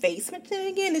in your face mentioning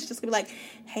it again. It's just going to be like,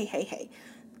 hey.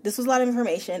 This was a lot of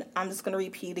information. I'm just going to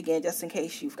repeat it again just in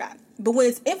case you forgot. But when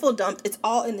it's info dumped, it's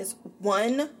all in this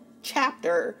one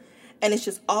chapter. And it's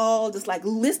just all just like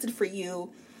listed for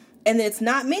you. And then it's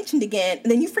not mentioned again.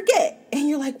 And then you forget. And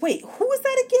you're like, wait, who was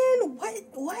that again?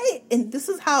 What? And this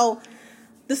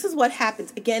is what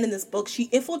happens again in this book. She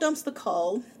info dumps the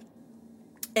cull.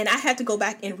 And I had to go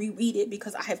back and reread it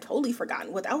because I have totally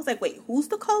forgotten what. I was like, wait, who's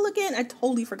the cull again? I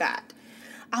totally forgot.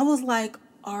 I was like,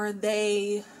 are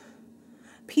they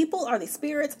people? Are they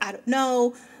spirits? I don't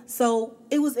know. So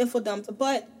it was info dumped.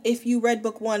 But if you read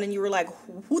book 1 and you were like,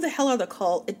 who the hell are the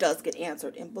cull? It does get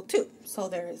answered in book 2. So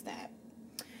there is that.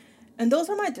 And those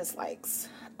are my dislikes.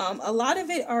 A lot of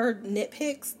it are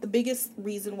nitpicks. The biggest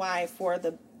reason why for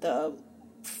the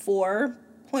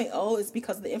 4.0 is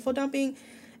because of the info dumping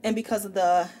and because of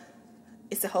the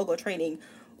Issahogo training,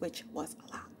 which was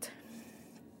a lot.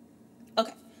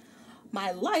 Okay.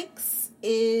 My likes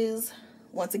is,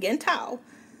 once again, Tao.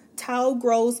 Tao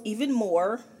grows even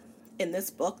more in this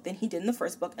book than he did in the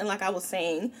first book. And like I was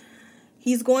saying,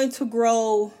 he's going to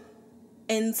grow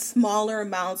in smaller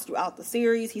amounts throughout the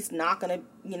series. He's not going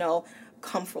to,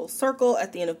 come full circle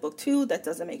at the end of book 2. That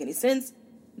doesn't make any sense.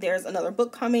 There's another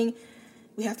book coming.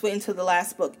 We have to wait until the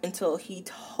last book until he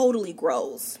totally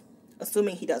grows,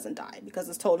 assuming he doesn't die, because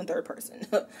it's told in third person.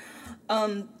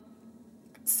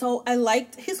 So I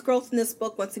liked his growth in this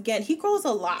book. Once again, he grows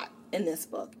a lot in this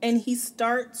book, and he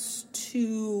starts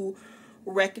to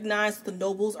recognize what the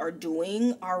nobles are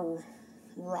doing are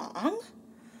wrong,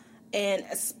 and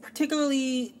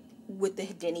particularly with the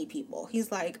Hedini people.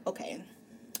 He's like, okay,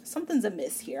 something's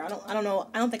amiss here. I don't know.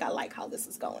 I don't think I like how this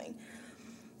is going.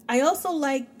 I also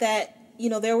like that,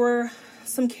 there were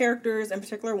some characters, in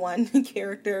particular one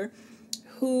character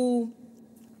who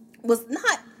was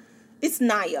not, it's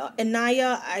Naya. And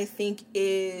Naya, I think,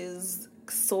 is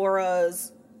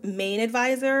Sora's main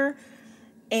advisor.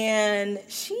 And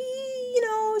she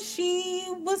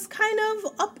was kind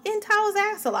of up in Tao's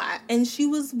ass a lot. And she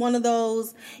was one of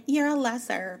those, you're a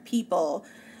lesser people.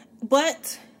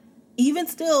 But even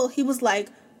still, he was like,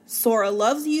 Sora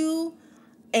loves you,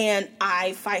 and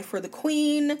I fight for the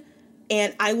queen,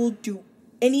 and I will do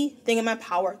anything in my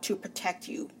power to protect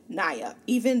you, Naya,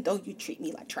 even though you treat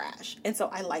me like trash. And so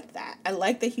I liked that. I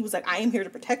liked that he was like, I am here to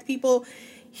protect people.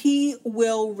 He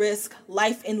will risk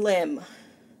life and limb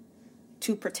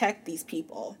to protect these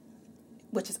people,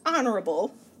 which is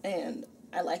honorable, and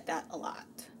I like that a lot.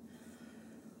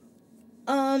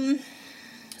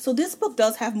 So this book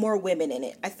does have more women in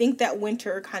it. I think that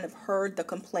Winter kind of heard the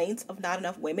complaints of not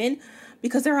enough women,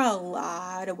 because there are a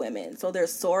lot of women. So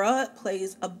there's Sora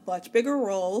plays a much bigger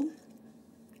role,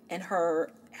 and her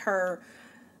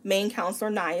main counselor,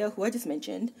 Naya, who I just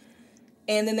mentioned.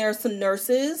 And then there are some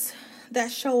nurses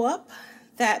that show up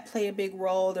that play a big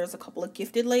role. There's a couple of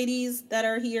gifted ladies that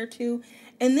are here too.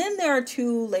 And then there are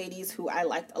 2 ladies who I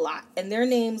liked a lot, and their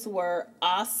names were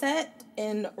Aset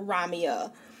and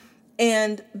Ramia.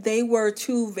 And they were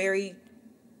 2 very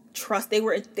they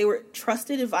were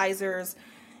trusted advisors,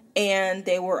 and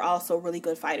they were also really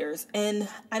good fighters. And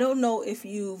I don't know if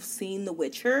you've seen The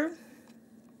Witcher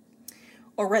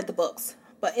or read the books,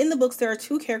 but in the books there are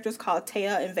 2 characters called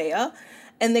Taya and Vea,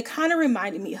 and they kind of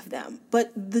reminded me of them.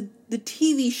 But the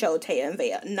TV show Taya and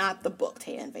Vea, not the book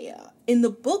Taya and Vea. In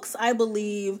the books, I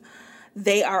believe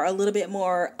they are a little bit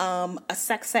more a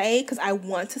sexy, because I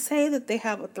want to say that they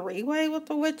have a 3-way with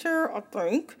The Witcher, I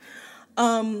think.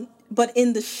 But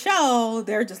in the show,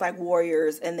 they're just like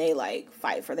warriors, and they like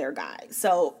fight for their guy.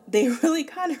 So they really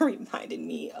kind of reminded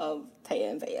me of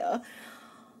Taya and Vea.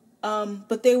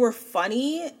 But they were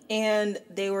funny, and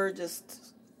they were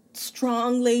just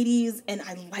strong ladies, and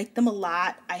I liked them a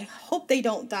lot. I hope they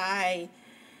don't die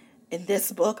in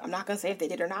this book. I'm not going to say if they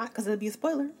did or not, because it would be a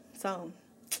spoiler. So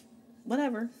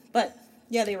whatever. But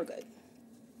yeah, they were good.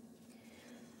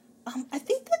 I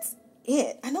think that's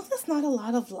it. I know that's not a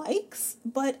lot of likes,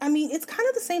 but I mean, it's kind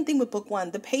of the same thing with book 1.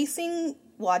 The pacing,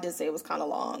 well, I did say it was kind of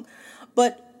long,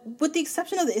 but with the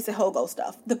exception of the Isahogo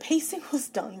stuff, the pacing was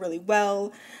done really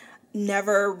well.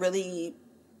 Never really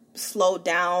slowed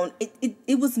down.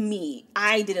 It was me.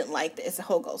 I didn't like the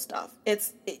Isahogo stuff.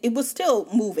 It was still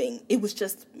moving. It was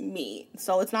just me.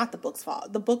 So it's not the book's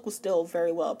fault. The book was still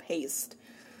very well paced.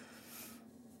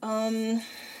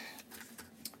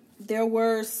 There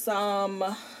were some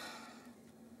more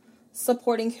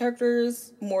supporting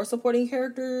characters,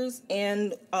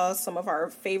 and some of our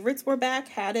favorites were back,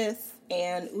 Hadith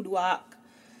and Uduak,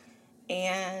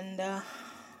 and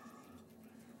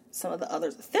some of the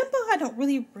others. Thimba, I don't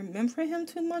really remember him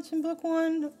too much in book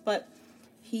 1, but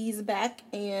he's back,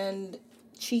 and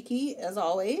Cheeky, as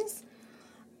always.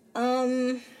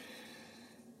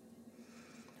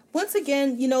 Once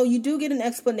again, you do get an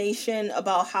explanation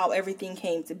about how everything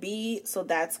came to be, so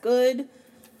that's good.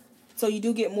 So you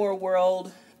do get more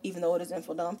world, even though it is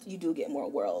info dumped, you do get more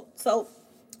world. So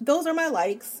those are my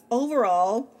likes.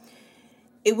 Overall,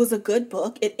 it was a good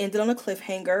book. It ended on a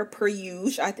cliffhanger, per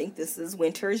usual. I think this is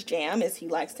Winter's jam, as he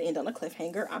likes to end on a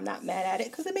cliffhanger. I'm not mad at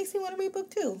it, because it makes me want to read book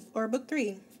 2, or book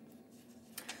 3.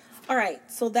 Alright,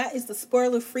 so that is the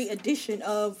spoiler-free edition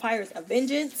of Fires of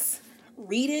Vengeance.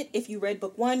 Read it. If you read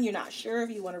book 1, you're not sure if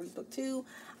you want to read book 2,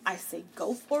 I say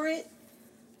go for it,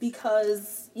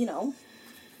 because,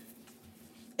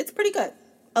 it's pretty good.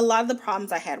 A lot of the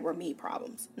problems I had were me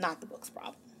problems, not the book's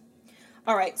problem.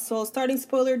 Alright, so starting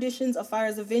spoiler editions of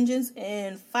Fires of Vengeance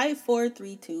in 5, 4,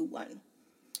 3, 2, 1.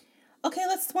 Okay,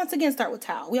 let's once again start with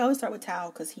Tao. We always start with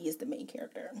Tao because he is the main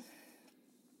character.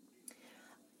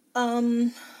 Let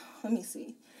me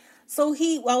see. So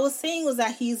what I was saying was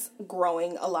that he's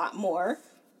growing a lot more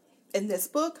in this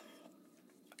book.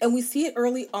 And we see it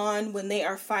early on when they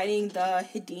are fighting the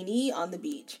Hedini on the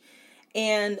beach.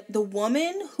 And the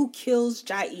woman who kills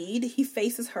Jaid, he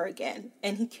faces her again,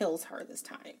 and he kills her this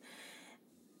time.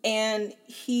 And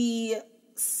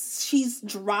she's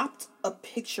dropped a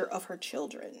picture of her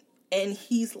children, and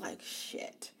he's like,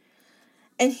 shit.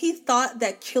 And he thought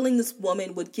that killing this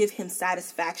woman would give him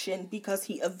satisfaction because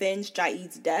he avenged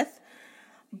Jaid's death,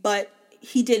 but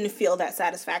he didn't feel that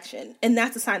satisfaction. And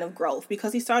that's a sign of growth,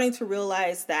 because he's starting to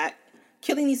realize that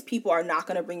killing these people are not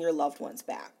going to bring your loved ones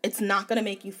back. It's not going to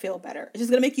make you feel better. It's just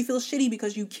going to make you feel shitty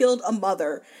because you killed a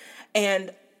mother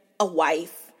and a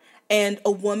wife and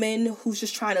a woman who's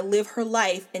just trying to live her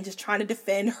life and just trying to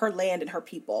defend her land and her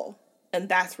people. And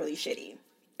that's really shitty.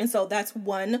 And so that's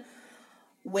one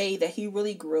way that he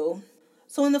really grew.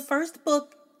 So in the first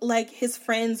book, like, his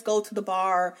friends go to the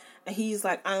bar and he's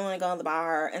like, I don't want to go to the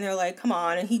bar. And they're like, come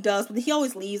on. And he does, but he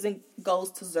always leaves and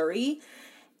goes to Zuri.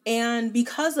 And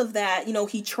because of that, you know,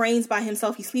 he trains by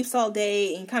himself. He sleeps all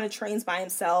day and kind of trains by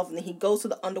himself. And then he goes to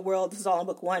the underworld. This is all in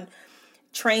book 1.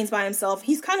 Trains by himself.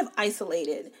 He's kind of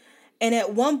isolated. And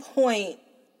at one point,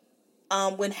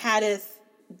 when Hadith,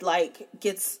 like,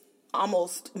 gets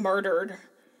almost murdered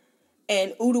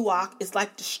and Uduak is,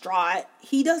 like, distraught,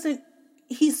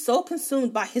 he's so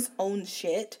consumed by his own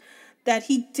shit that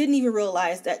he didn't even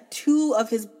realize that 2 of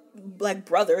his, like,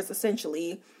 brothers,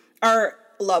 essentially, are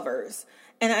lovers.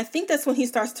 And I think that's when he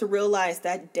starts to realize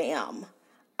that, damn,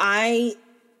 I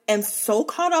am so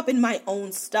caught up in my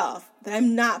own stuff that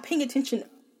I'm not paying attention.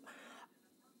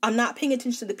 I'm not paying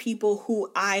attention to the people who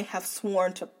I have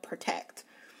sworn to protect.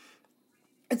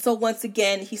 And so once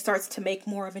again, he starts to make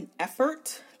more of an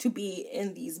effort to be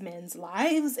in these men's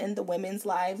lives and the women's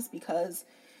lives because,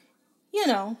 you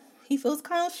know, he feels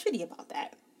kind of shitty about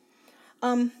that.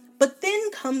 But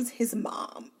then comes his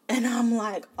mom. And I'm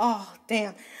like, oh,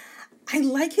 damn. I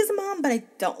like his mom, but I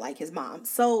don't like his mom.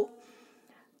 So,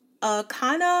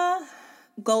 Kana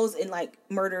goes and, like,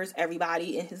 murders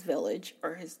everybody in his village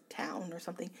or his town or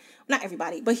something. Not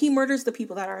everybody, but he murders the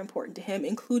people that are important to him,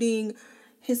 including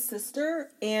his sister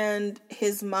and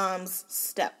his mom's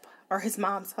his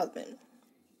mom's husband.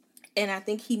 And I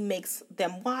think he makes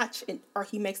them watch, or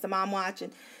he makes the mom watch,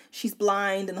 and she's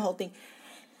blind and the whole thing.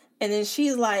 And then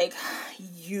she's like,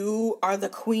 you are the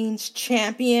queen's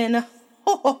champion.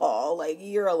 Oh, like,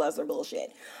 you're a lesser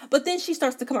bullshit. But then she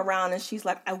starts to come around and she's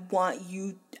like,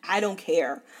 I don't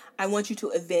care. I want you to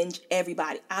avenge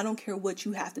everybody. I don't care what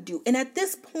you have to do. And at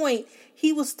this point,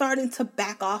 he was starting to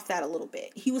back off that a little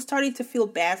bit. He was starting to feel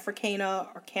bad for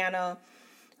Kana,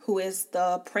 who is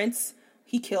the prince.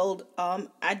 He killed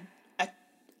Achik,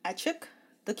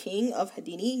 the king of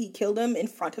Hadini. He killed him in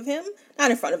front of him. Not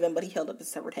in front of him, but he held up his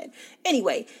severed head.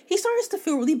 Anyway, he starts to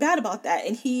feel really bad about that.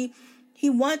 And he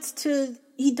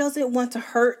doesn't want to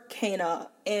hurt Kana.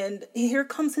 And here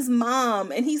comes his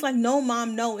mom. And he's like, no,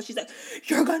 mom, no. And she's like,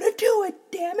 you're gonna do it,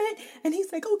 damn it. And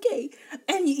he's like, okay.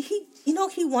 And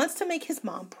he wants to make his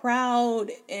mom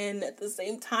proud. And at the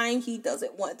same time, he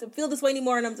doesn't want to feel this way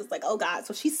anymore. And I'm just like, oh God.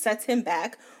 So she sets him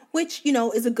back, which,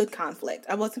 is a good conflict.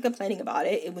 I wasn't complaining about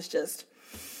it. It was just,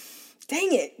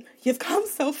 dang it. You've come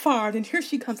so far. And here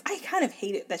she comes. I kind of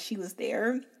hated that she was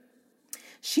there.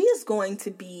 She is going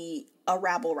to be a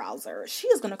rabble rouser. She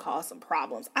is going to cause some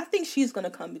problems. I think she's going to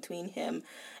come between him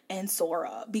and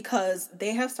Sora because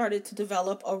they have started to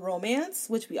develop a romance,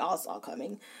 which we all saw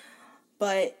coming.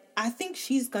 But I think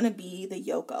she's going to be the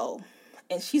Yoko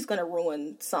and she's going to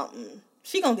ruin something.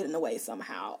 She's going to get in the way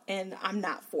somehow. And I'm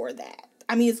not for that.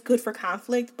 I mean, it's good for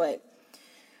conflict, but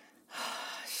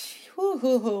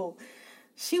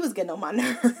she was getting on my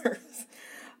nerves.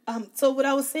 So what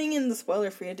I was saying in the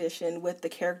spoiler-free edition with the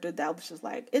character that was just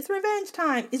like, it's revenge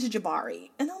time, it's Jabari.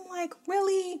 And I'm like,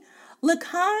 really?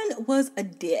 Lacan was a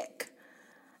dick.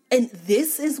 And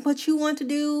this is what you want to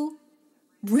do?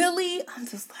 Really? I'm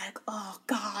just like, oh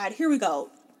God, here we go.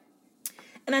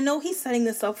 And I know he's setting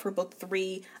this up for book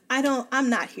 3. I'm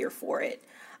not here for it.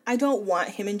 I don't want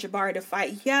him and Jabari to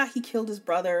fight. Yeah, he killed his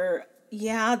brother.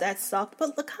 Yeah, that sucked.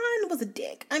 But Lacan was a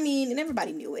dick. I mean, and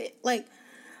everybody knew it. Like,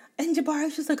 and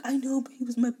Jabari's just like, I know, but he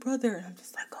was my brother. And I'm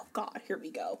just like, oh God, here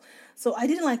we go. So I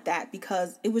didn't like that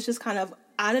because it was just kind of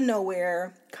out of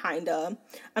nowhere, kind of.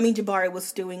 I mean, Jabari was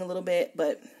stewing a little bit,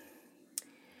 but...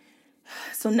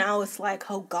 So now it's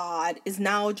like, oh God, is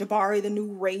now Jabari the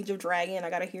new Rage of Dragon? I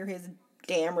gotta hear his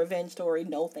damn revenge story.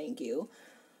 No, thank you.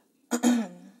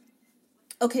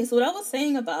 Okay, so what I was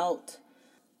saying about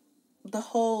the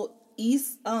whole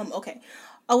okay.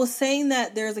 I was saying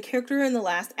that there's a character in the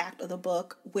last act of the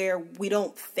book where we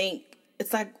don't think,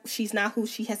 it's like she's not who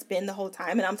she has been the whole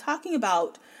time. And I'm talking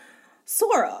about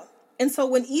Sora. And so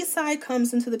when Eastside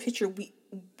comes into the picture,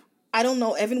 I don't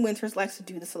know, Evan Winters likes to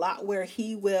do this a lot where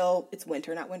he will, it's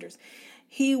Winter, not Winters,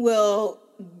 he will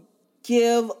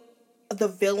give the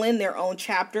villain their own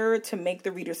chapter to make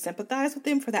the reader sympathize with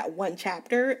them for that one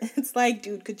chapter. It's like,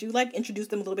 dude, could you like introduce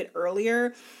them a little bit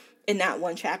earlier in that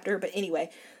one chapter? But anyway,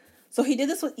 so he did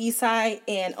this with Isai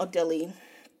and Odili.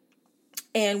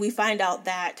 And we find out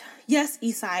that, yes,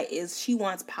 Isai she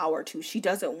wants power too. She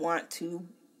doesn't want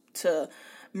to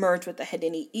merge with the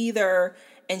Hedini either.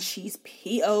 And she's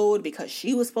PO'd because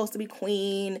she was supposed to be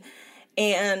queen.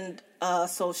 And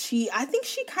so I think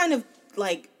she kind of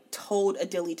like told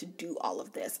Odili to do all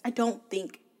of this. I don't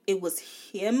think it was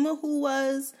him who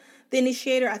was the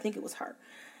initiator. I think it was her.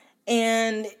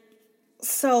 And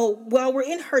so while we're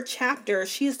in her chapter,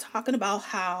 she is talking about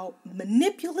how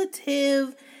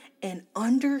manipulative and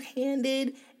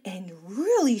underhanded and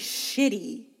really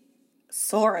shitty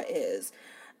Sora is.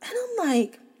 And I'm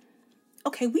like,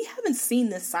 okay, we haven't seen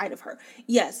this side of her.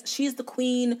 Yes, she is the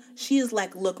queen. She is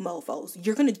like, look, mofos,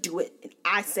 you're going to do it. And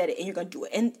I said it and you're going to do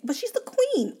it. But she's the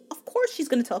queen. Of course she's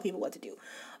going to tell people what to do.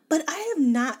 But I have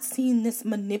not seen this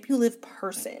manipulative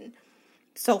person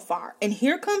so far. And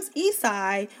here comes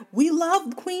Isai. We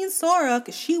love Queen Sora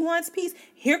because she wants peace.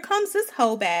 Here comes this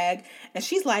hoe bag. And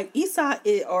she's like,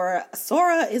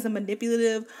 Sora is a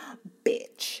manipulative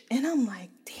bitch. And I'm like,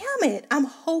 damn it. I'm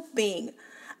hoping.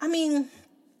 I mean,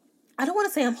 I don't want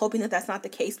to say I'm hoping that that's not the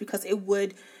case because it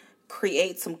would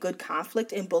create some good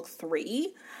conflict in book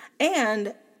 3.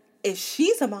 And if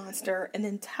she's a monster and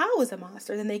then Tao is a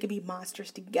monster, then they could be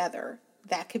monsters together.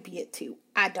 That could be it too.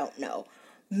 I don't know.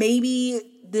 Maybe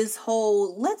this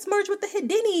whole let's merge with the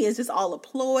Hedini is just all a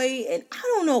ploy. And I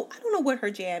don't know what her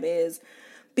jam is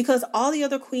because all the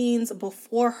other queens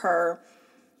before her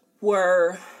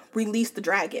were released the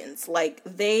dragons. Like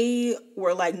they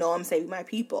were like, no, I'm saving my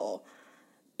people.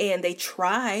 And they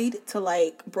tried to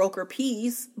like broker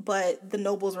peace, but the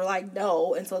nobles were like,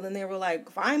 no. And so then they were like,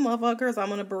 fine, motherfuckers, I'm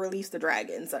going to release the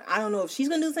dragons. I don't know if she's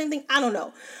going to do the same thing. I don't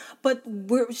know. But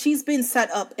she's been set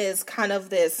up as kind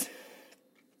of this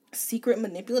secret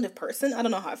manipulative person. I don't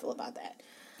know how I feel about that.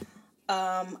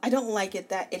 I don't like it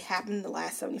that it happened in the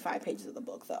last 75 pages of the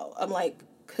book, though. I'm like,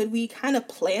 could we kind of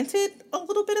plant it a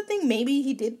little bit of thing? Maybe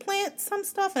he did plant some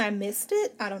stuff and I missed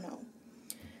it. I don't know.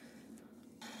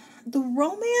 The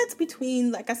romance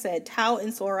between, like I said, Tao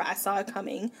and Sora, I saw it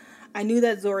coming. I knew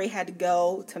that Zori had to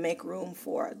go to make room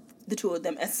for the two of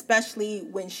them, especially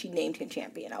when she named him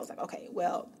champion. I was like, okay,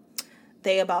 well,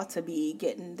 they about to be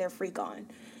getting their freak on.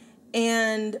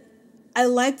 And I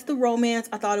liked the romance.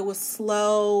 I thought it was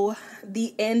slow.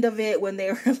 The end of it when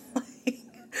they were like,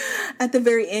 at the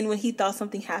very end when he thought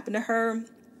something happened to her.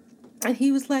 And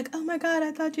he was like, oh my God,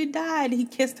 I thought you died. He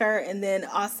kissed her. And then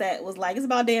Osset was like, it's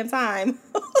about damn time.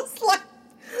 I was like,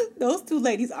 those two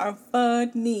ladies are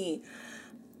funny.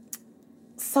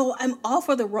 So I'm all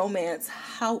for the romance.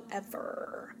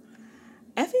 However,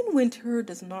 Evan Winter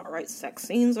does not write sex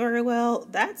scenes very well.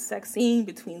 That sex scene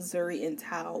between Zuri and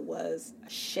Tao was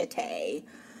shitty.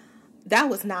 That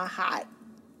was not hot.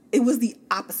 It was the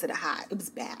opposite of hot. It was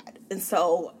bad. And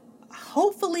so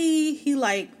hopefully he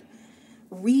like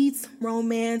reads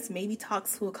romance, maybe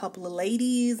talks to a couple of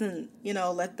ladies and,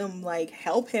 let them like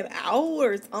help him out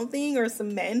or something, or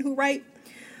some men who write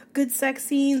good sex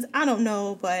scenes. I don't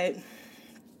know, but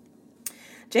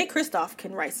Jay Kristoff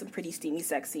can write some pretty steamy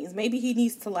sex scenes. Maybe he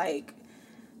needs to like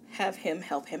have him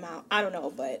help him out. I don't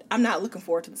know, but I'm not looking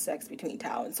forward to the sex between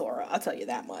Tao and Sora. I'll tell you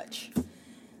that much.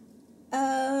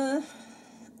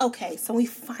 Okay, so we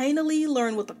finally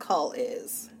learn what the cull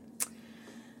is.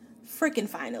 Freaking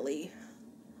finally.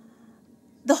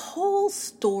 The whole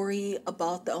story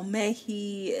about the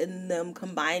Omehi and them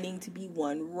combining to be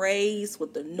one race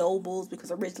with the nobles,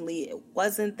 because originally it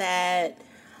wasn't that.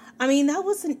 I mean, that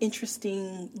was an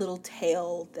interesting little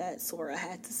tale that Sora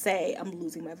had to say. I'm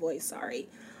losing my voice, sorry.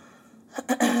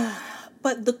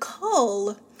 But the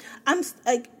cull, I'm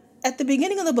like, at the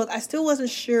beginning of the book, I still wasn't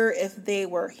sure if they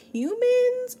were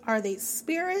humans. Are they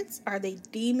spirits? Are they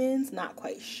demons? Not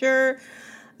quite sure.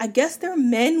 I guess they're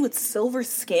men with silver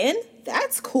skin.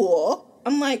 That's cool.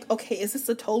 I'm like, okay, is this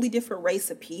a totally different race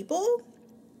of people?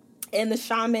 And the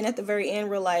shaman at the very end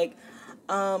were like,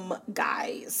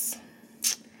 guys,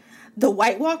 the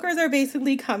White Walkers are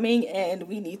basically coming and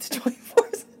we need to join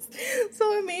forces.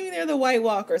 So maybe they're the White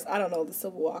Walkers. I don't know, the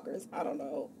Civil Walkers. I don't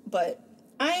know. But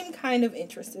I'm kind of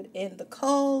interested in the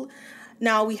cull.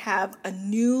 Now we have a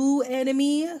new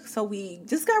enemy. So we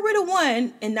just got rid of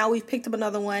one and now we've picked up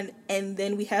another one. And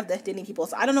then we have the Hedini people.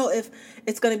 So I don't know if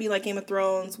it's going to be like Game of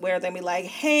Thrones where they'll be like,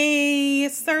 hey,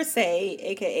 Cersei,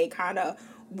 aka kind of,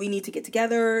 we need to get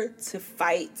together to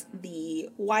fight the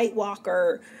White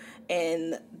Walker.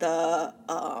 and the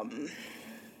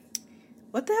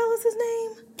what the hell is his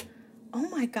name? Oh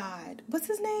my God, what's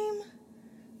his name?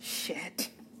 Shit.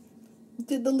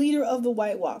 The leader of the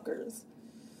White Walkers.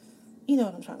 You know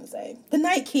what I'm trying to say. The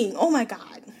Night King. Oh my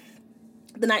God.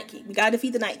 The Night King. We gotta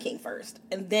defeat the Night King first,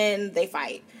 and then they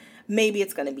fight. Maybe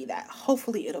it's gonna be that.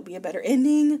 Hopefully it'll be a better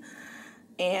ending,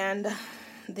 and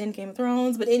then Game of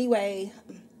Thrones. But anyway,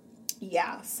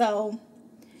 yeah, so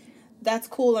that's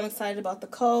cool. I'm excited about the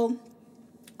co.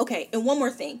 Okay, and one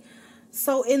more thing.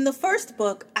 So in the first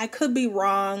book, I could be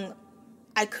wrong,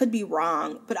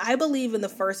 but I believe in the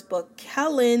first book,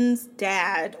 Kellen's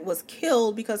dad was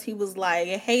killed because he was like,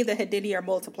 hey, the Hedini are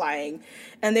multiplying.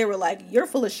 And they were like, you're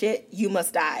full of shit, you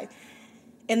must die.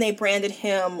 And they branded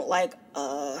him like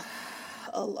a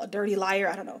dirty liar,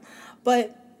 I don't know.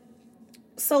 But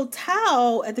so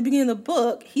Tao, at the beginning of the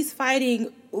book, he's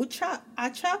fighting Achak,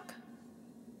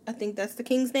 I think that's the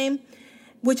king's name,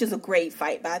 which is a great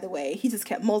fight, by the way. He just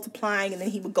kept multiplying, and then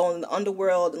he would go in the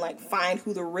underworld and like find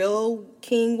who the real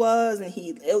king was, and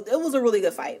it was a really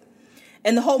good fight.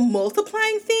 And the whole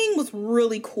multiplying thing was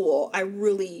really cool. I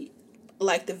really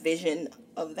liked the vision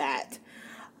of that.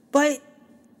 But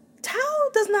Tao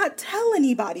does not tell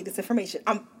anybody this information.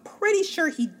 I'm pretty sure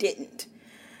he didn't.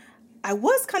 I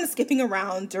was kind of skipping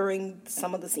around during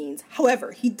some of the scenes.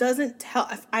 However, he doesn't tell,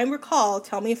 if I recall,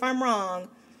 tell me if I'm wrong,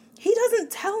 he doesn't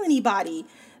tell anybody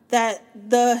that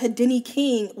the Hedini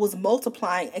king was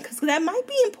multiplying, because that might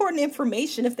be important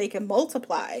information if they can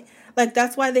multiply. Like,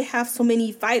 that's why they have so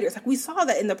many fighters. Like, we saw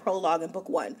that in the prologue in book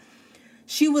 1.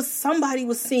 Somebody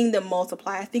was seeing them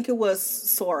multiply. I think it was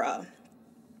Sori,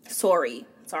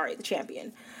 the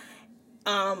champion.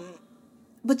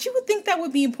 But you would think that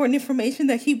would be important information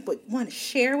that he would want to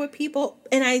share with people.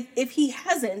 And if he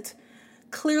hasn't,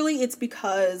 clearly it's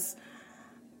because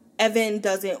Evan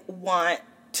doesn't want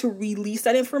to release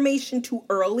that information too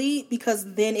early,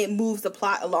 because then it moves the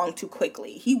plot along too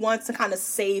quickly. He wants to kind of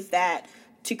save that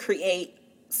to create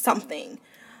something.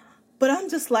 But I'm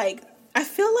just like, I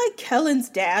feel like Kellen's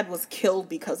dad was killed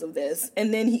because of this,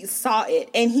 and then he saw it,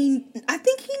 and I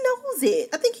think he knows it.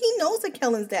 I think he knows that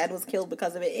Kellen's dad was killed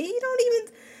because of it, and he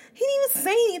didn't even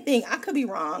say anything. I could be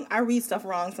wrong. I read stuff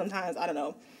wrong sometimes. I don't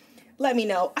know. Let me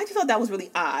know. I just thought that was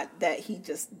really odd that he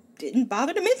just didn't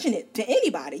bother to mention it to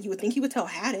anybody. You would think he would tell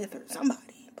Hadith or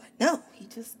somebody, but no, he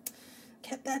just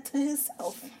kept that to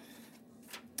himself.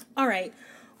 All right.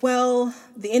 Well,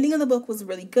 the ending of the book was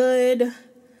really good.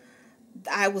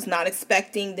 I was not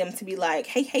expecting them to be like,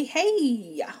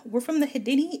 hey, we're from the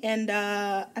Hedini, and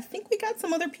I think we got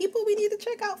some other people we need to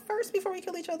check out first before we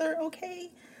kill each other,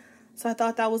 okay? So I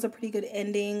thought that was a pretty good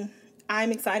ending.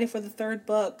 I'm excited for the third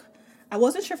book. I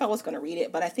wasn't sure if I was going to read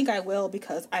it, but I think I will,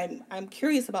 because I'm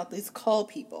curious about these Cull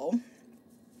people.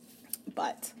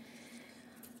 But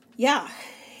yeah,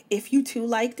 if you too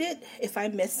liked it, if I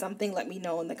missed something, let me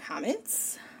know in the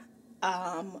comments.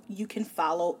 You can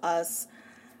follow us.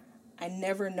 I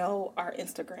never know our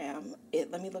Instagram.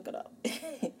 Let me look it up.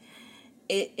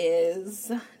 It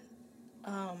is,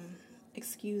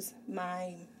 excuse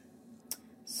my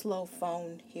slow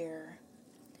phone here.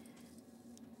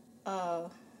 So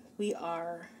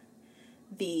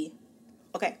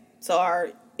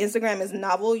our Instagram is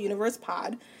Novel Universe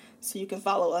Pod, so you can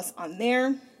follow us on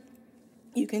there.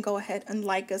 You can go ahead and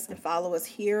like us and follow us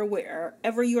here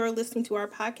wherever you are listening to our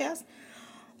podcast.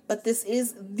 But this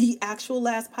is the actual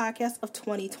last podcast of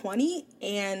 2020,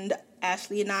 and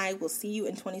Ashley and I will see you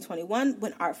in 2021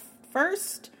 when our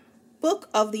first book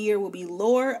of the year will be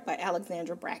Lore by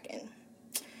Alexandra Bracken.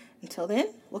 Until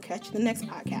then, we'll catch you in the next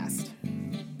podcast.